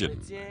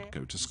Christian and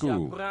go to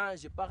school.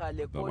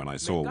 But when I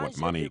saw what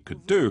money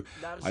could do,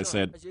 I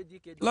said,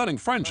 learning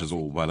French is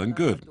all well and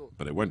good,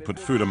 but it won't put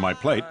food on my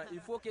plate.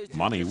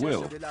 Money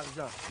will.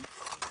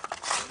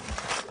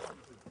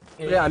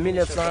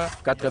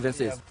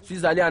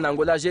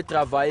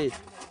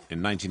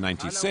 In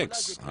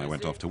 1996, I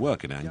went off to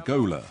work in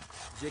Angola,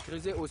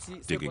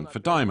 digging for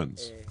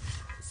diamonds,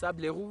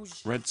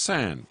 red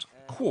sand,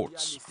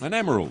 quartz, and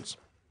emeralds,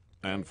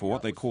 and for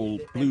what they call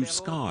blue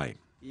sky.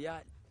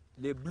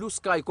 Les blue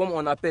sky, comme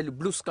on appelle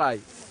blue sky.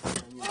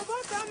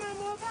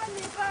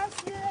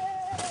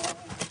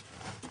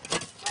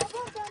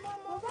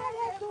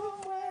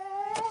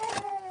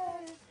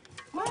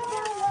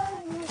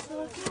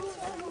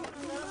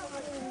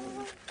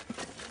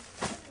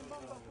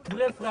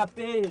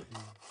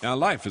 Our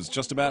life is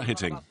just about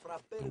hitting.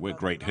 We're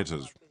great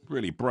hitters,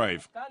 really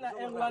brave.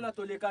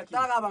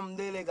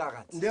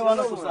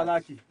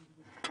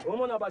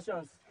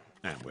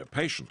 And we're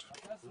patient.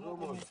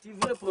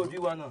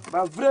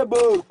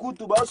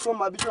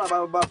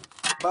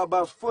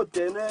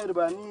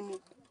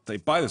 They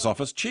buy this off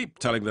us cheap,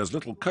 telling there's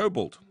little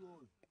cobalt.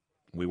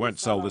 We won't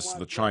sell this to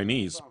the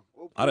Chinese.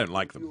 I don't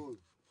like them.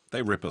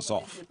 They rip us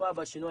off.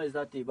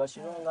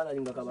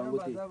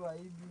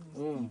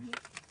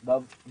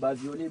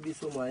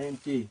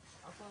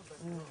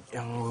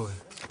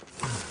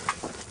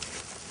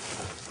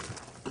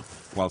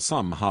 While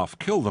some half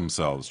kill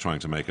themselves trying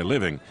to make a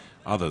living,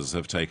 others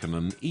have taken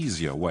an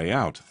easier way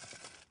out.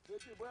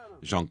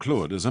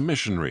 Jean-Claude is a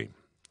missionary,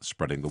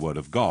 spreading the word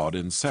of God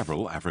in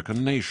several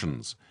African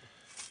nations.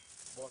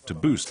 To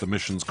boost the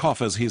mission's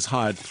coffers, he's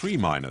hired 3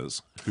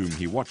 miners, whom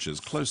he watches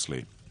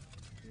closely.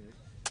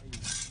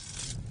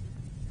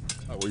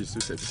 I'm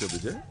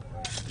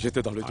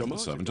a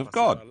servant of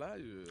God.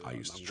 I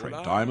used to trade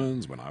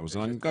diamonds when I was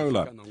in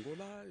Angola.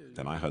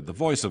 Then I heard the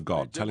voice of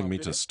God telling me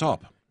to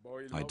stop.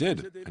 I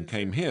did, and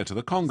came here to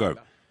the Congo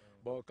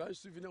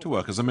to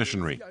work as a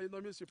missionary.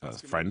 A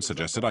friend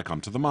suggested I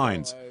come to the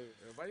mines.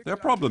 There are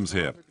problems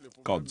here.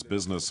 God's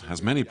business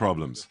has many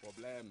problems.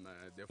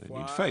 They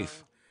need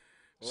faith.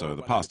 So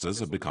the pastors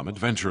have become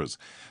adventurers,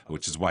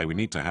 which is why we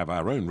need to have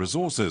our own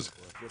resources.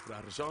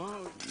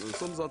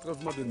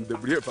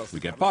 We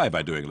get by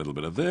doing a little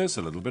bit of this,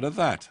 a little bit of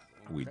that.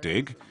 We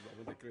dig,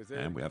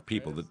 and we have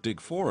people that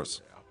dig for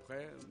us.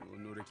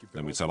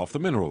 Then we sell off the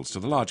minerals to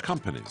the large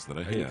companies that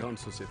are here.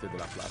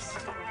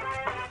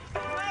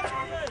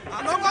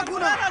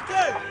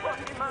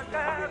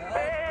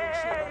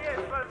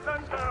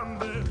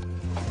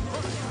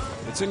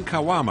 It's in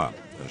Kawama,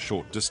 a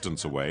short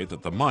distance away,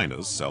 that the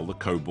miners sell the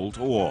cobalt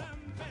ore.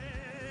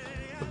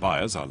 The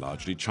buyers are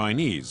largely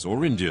Chinese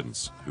or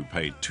Indians, who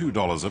paid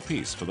 $2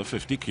 apiece for the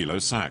 50-kilo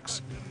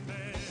sacks.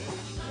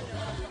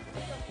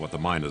 What the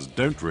miners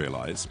don't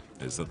realize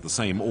is that the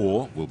same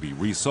ore will be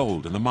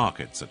resold in the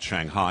markets at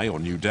Shanghai or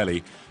New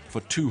Delhi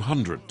for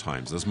 200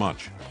 times as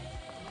much.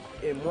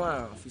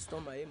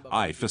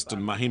 I,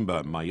 Fiston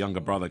Mahimba, my younger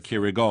brother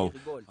Kirigol,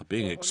 are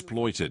being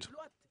exploited.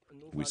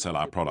 We sell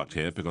our product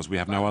here because we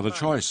have no other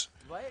choice.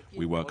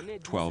 We work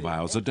 12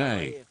 hours a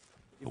day.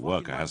 The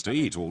worker has to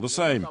eat all the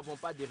same.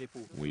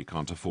 We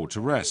can't afford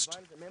to rest.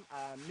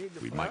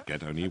 We might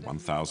get only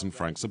 1,000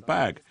 francs a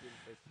bag.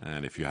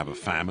 And if you have a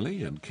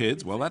family and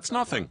kids, well, that's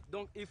nothing.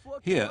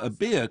 Here, a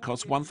beer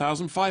costs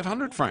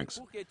 1,500 francs.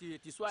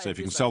 So if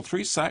you can sell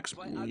 3 sacks,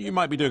 you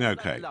might be doing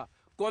okay.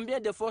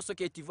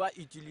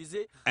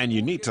 And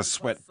you need to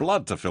sweat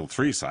blood to fill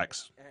 3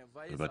 sacks.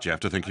 But you have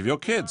to think of your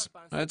kids.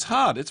 It's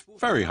hard. It's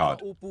very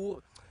hard.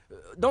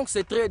 Donc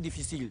c'est très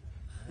difficile.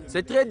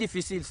 C'est très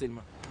difficile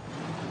seulement.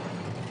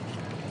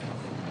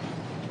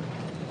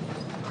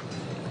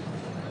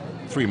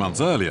 Three months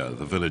earlier,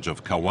 the village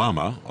of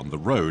Kawama, on the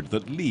road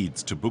that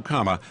leads to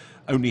Bukama,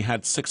 only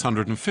had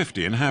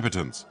 650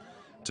 inhabitants.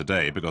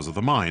 Today, because of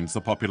the mines,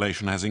 the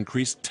population has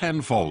increased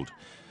tenfold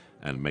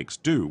and makes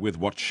do with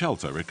what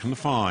shelter it can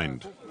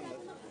find.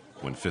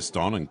 When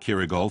Fiston and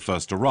Kirigol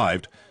first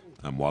arrived,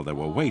 and while they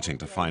were waiting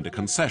to find a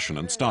concession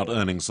and start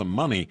earning some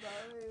money,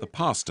 the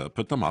pastor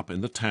put them up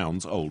in the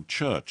town's old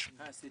church.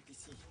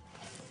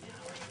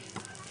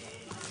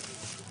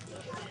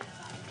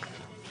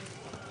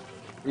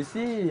 I have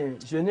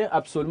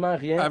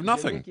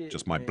nothing,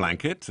 just my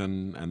blanket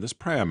and this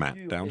prayer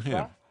mat down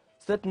here.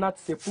 Cette natte,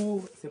 c'est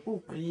pour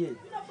prier.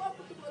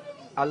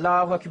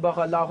 Allahu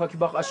Akbar,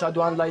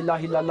 ashhadu an la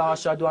ilaha illallah,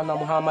 ashhadu anna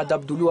Muhammad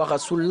abduhu wa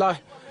rasulullah,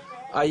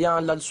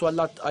 ayan lal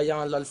salat,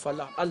 ayan lal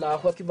falah.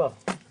 Allahu Akbar.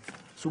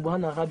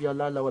 Subhana rabbi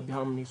Allah wa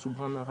bihamdi,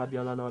 subhana rabbi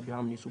Allah wa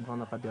bihamdi,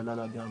 subhana rabbi Allah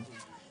wa bihamdi.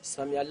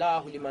 Sami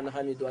Allahu liman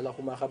hamidu,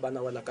 Allahumma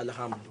rabbana wa lakal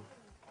hamdu.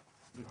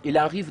 Il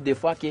arrive des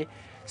fois que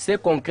c'est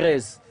qu'on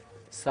creuse.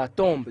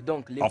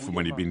 Often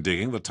when you've been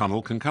digging, the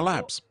tunnel can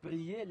collapse.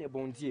 We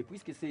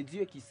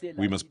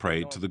must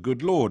pray to the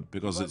good Lord,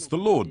 because it's the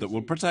Lord that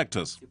will protect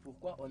us.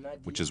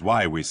 Which is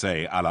why we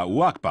say,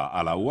 Allahu Akbar,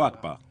 Allahu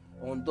Akbar.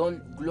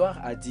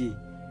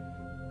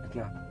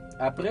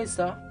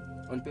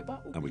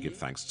 And we give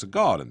thanks to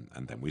God,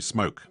 and then we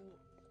smoke.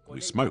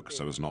 We smoke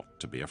so as not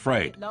to be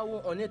afraid.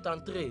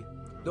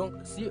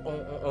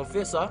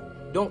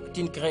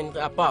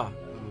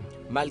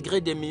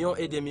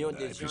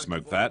 If you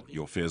smoke that,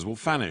 your fears will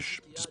vanish.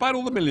 Despite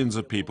all the millions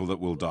of people that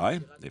will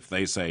die, if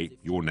they say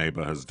your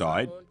neighbor has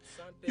died,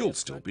 you'll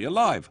still be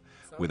alive,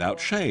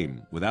 without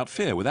shame, without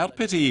fear, without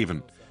pity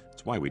even.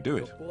 That's why we do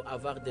it.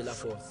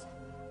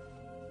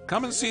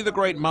 Come and see the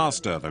great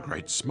master, the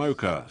great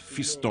smoker,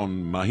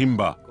 Fiston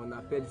Mahimba.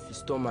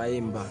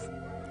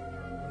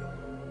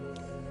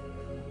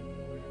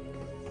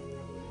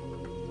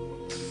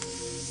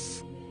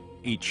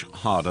 Each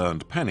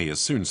hard-earned penny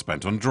is soon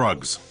spent on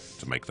drugs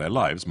to make their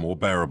lives more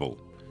bearable.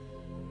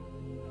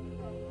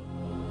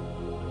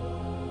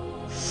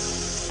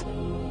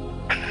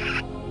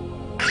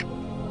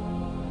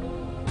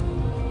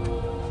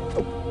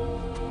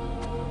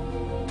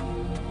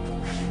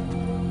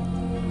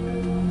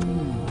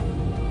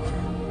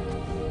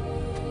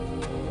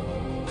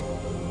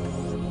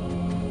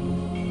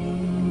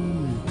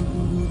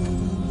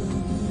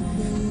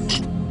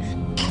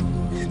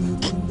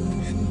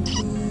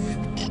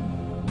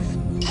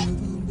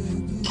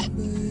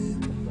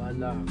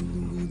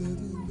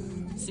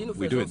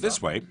 We do it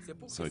this way,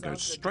 so it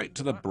goes straight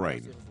to the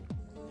brain.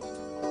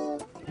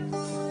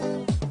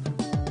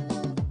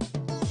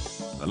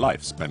 The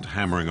life spent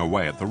hammering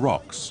away at the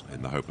rocks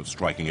in the hope of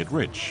striking it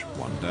rich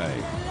one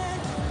day.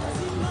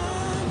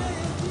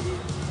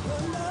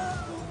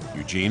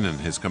 Eugene and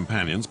his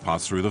companions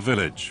pass through the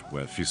village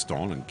where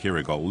Fiston and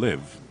Kirigol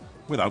live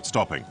without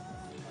stopping.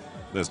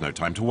 There's no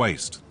time to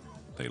waste.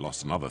 They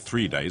lost another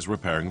 3 days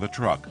repairing the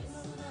truck.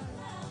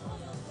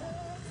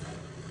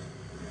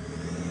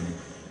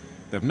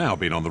 They've now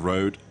been on the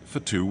road for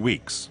 2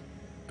 weeks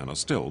and are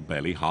still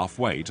barely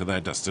halfway to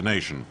their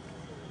destination.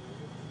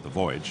 The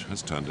voyage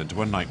has turned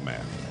into a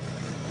nightmare.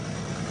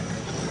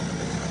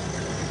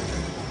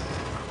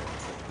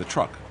 The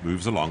truck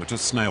moves along at a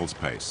snail's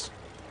pace.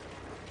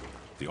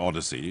 The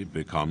odyssey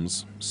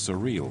becomes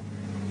surreal.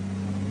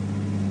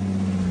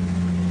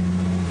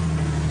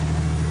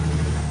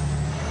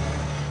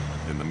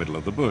 In the middle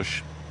of the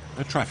bush,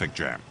 a traffic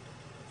jam.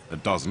 A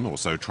dozen or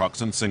so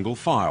trucks in single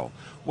file,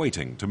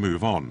 waiting to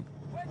move on.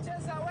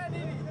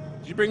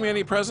 Did you bring me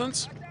any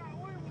presents?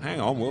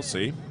 Hang on, we'll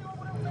see.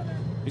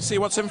 You see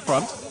what's in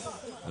front?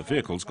 The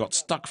vehicle's got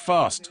stuck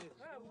fast.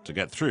 To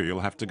get through,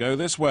 you'll have to go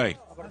this way.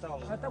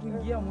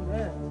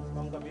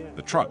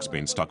 The truck's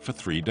been stuck for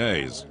 3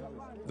 days.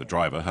 The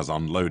driver has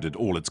unloaded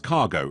all its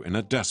cargo in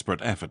a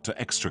desperate effort to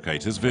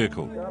extricate his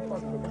vehicle.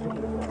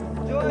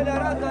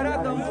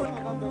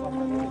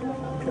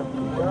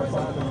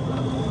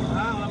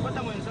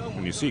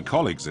 When you see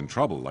colleagues in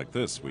trouble like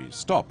this, we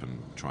stop and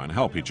try and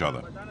help each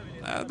other.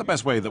 The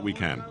best way that we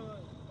can.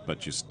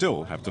 But you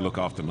still have to look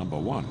after number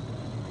one.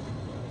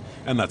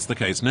 And that's the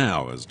case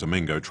now, as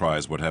Domingo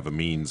tries whatever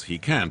means he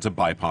can to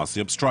bypass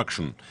the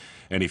obstruction.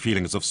 Any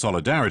feelings of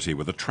solidarity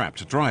with a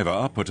trapped driver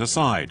are put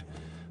aside.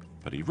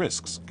 But he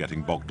risks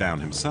getting bogged down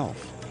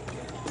himself.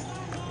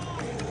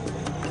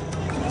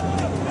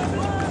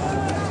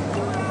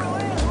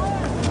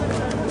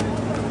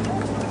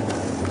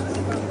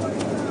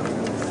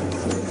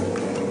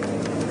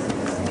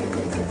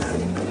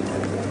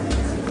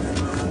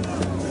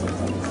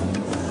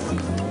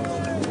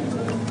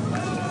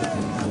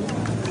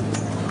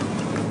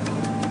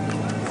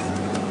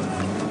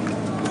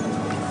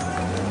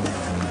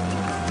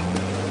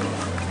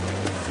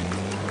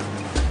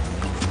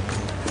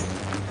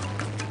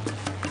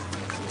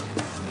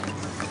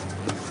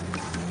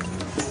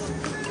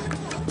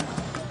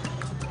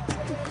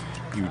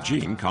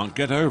 Eugene can't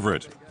get over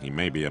it. He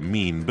may be a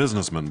mean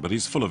businessman, but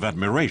he's full of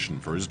admiration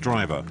for his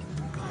driver.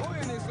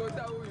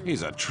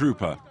 He's a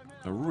trooper,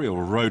 a real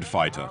road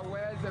fighter.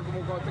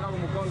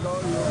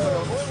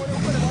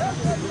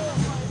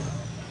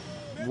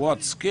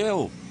 What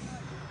skill!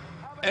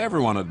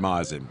 Everyone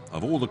admires him.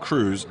 Of all the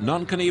crews,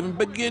 none can even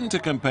begin to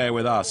compare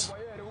with us.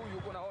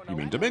 You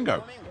mean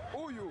Domingo?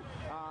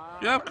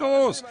 Yeah, of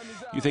course.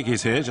 You think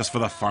he's here just for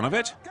the fun of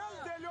it?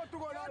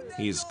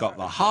 He's got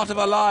the heart of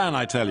a lion,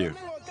 I tell you.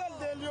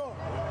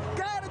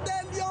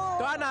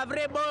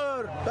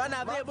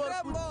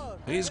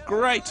 He's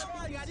great.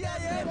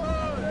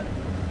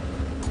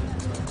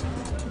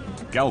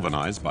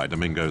 Galvanized by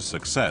Domingo's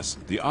success,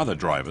 the other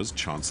drivers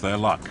chance their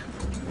luck.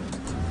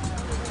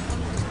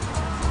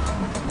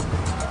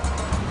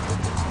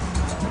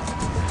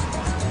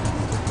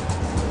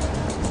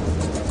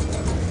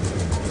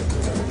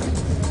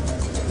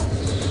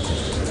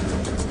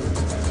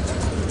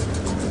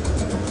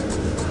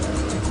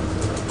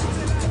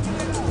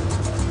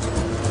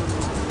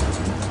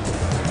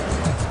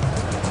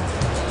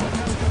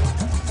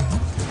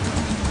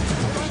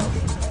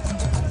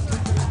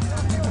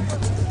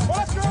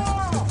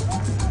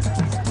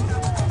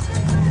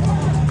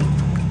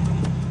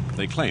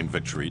 They claimed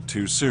victory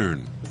too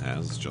soon,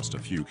 as just a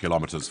few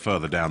kilometers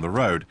further down the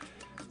road,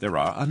 there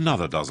are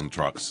another dozen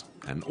trucks,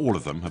 and all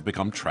of them have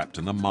become trapped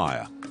in the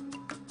mire.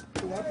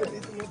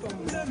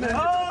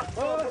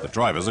 The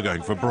drivers are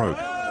going for broke.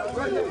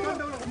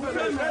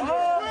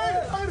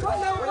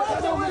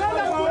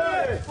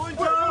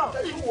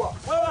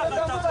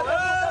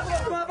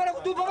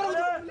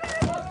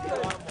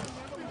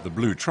 The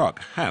blue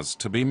truck has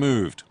to be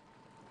moved.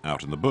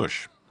 Out in the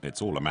bush,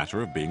 it's all a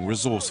matter of being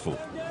resourceful.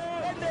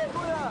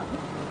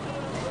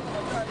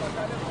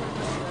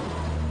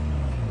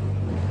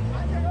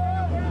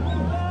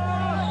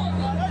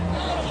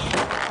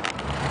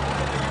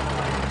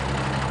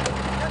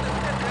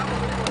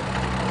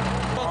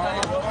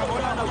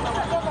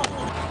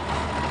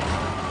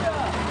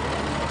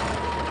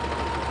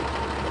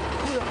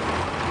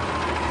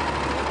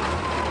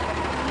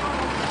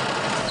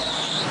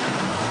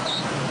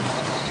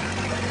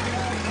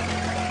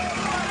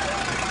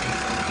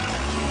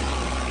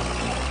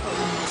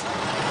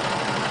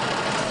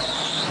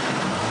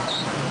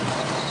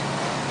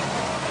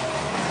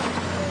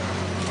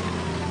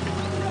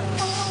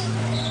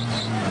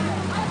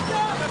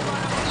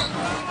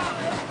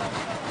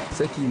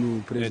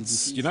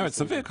 It's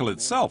the vehicle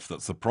itself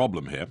that's the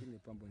problem here.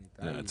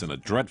 It's in a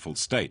dreadful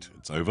state.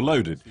 It's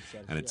overloaded,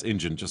 and its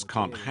engine just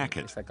can't hack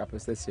it.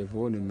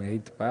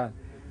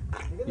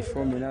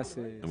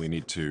 And we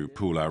need to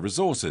pool our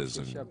resources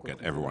and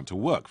get everyone to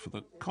work for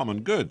the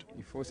common good.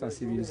 That's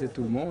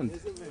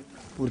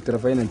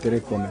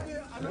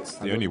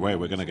the only way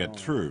we're going to get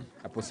through.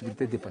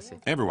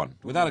 Everyone,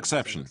 without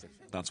exception.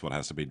 That's what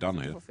has to be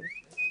done here.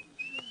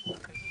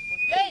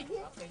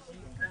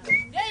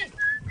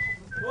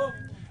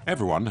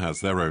 Everyone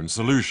has their own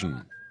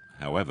solution,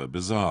 however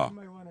bizarre.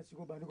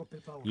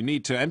 You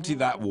need to empty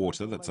that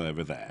water that's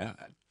over there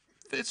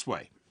this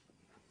way.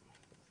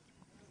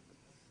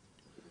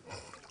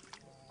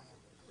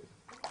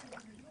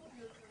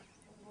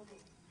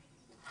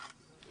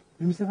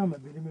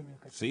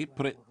 See,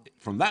 put it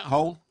from that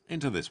hole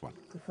into this one.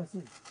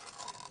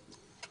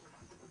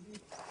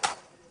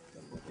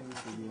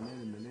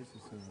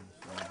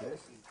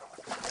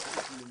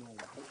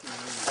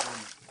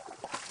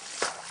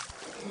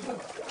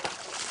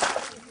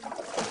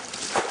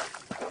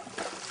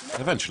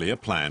 Eventually, a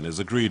plan is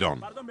agreed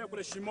on.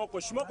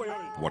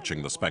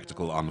 Watching the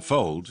spectacle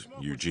unfold,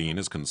 Eugene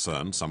is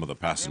concerned some of the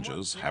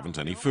passengers haven't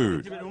any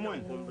food.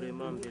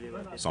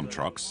 Some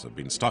trucks have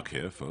been stuck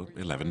here for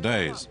 11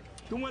 days.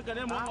 But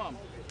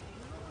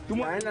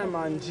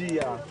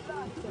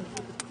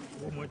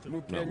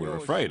we're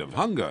afraid of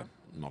hunger,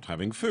 not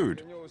having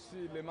food.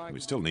 We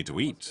still need to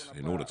eat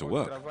in order to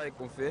work.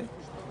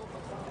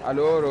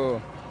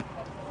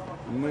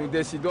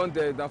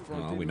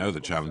 Well, we know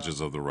the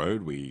challenges of the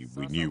road. We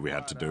knew we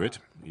had to do it,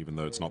 even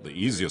though it's not the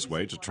easiest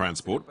way to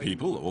transport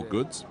people or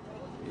goods.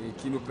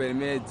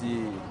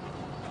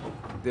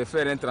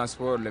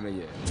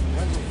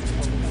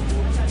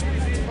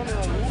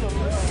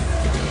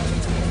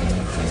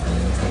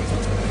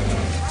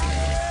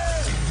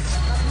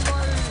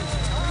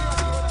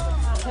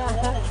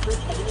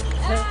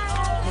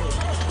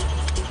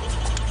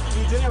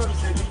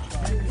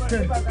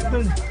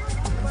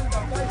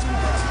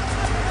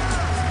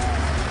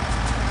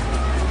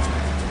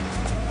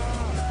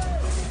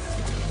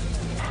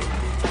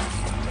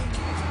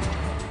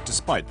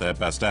 Despite their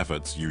best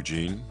efforts,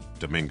 Eugene,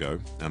 Domingo,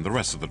 and the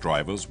rest of the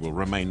drivers will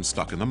remain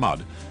stuck in the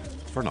mud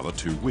for another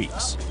 2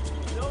 weeks.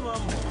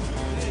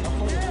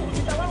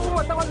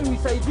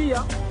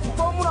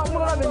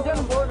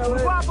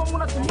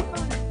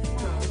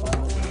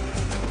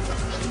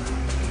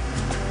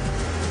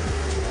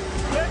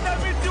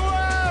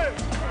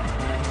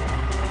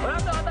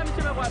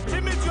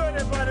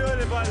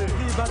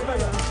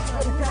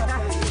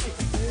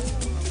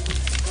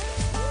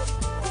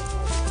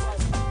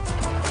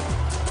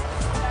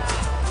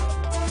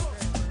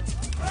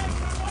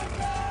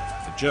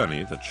 The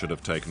journey that should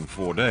have taken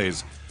 4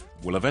 days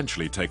will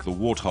eventually take the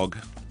Warthog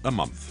a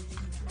month.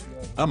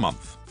 A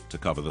month to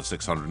cover the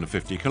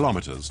 650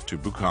 kilometers to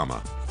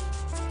Bukama.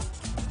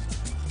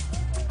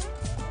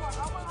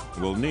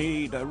 We'll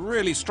need a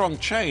really strong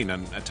chain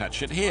and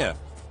attach it here.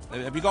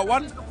 Have you got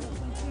one?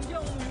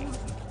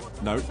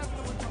 No.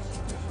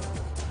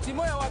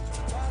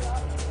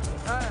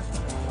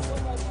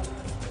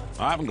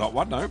 I haven't got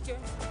one, no.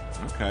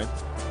 Okay.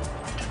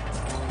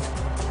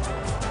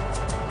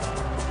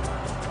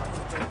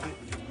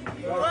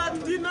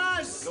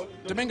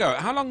 Domingo,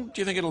 how long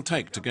do you think it'll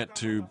take to get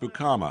to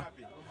Bukama?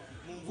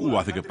 Ooh,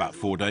 I think about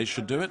 4 days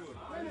should do it.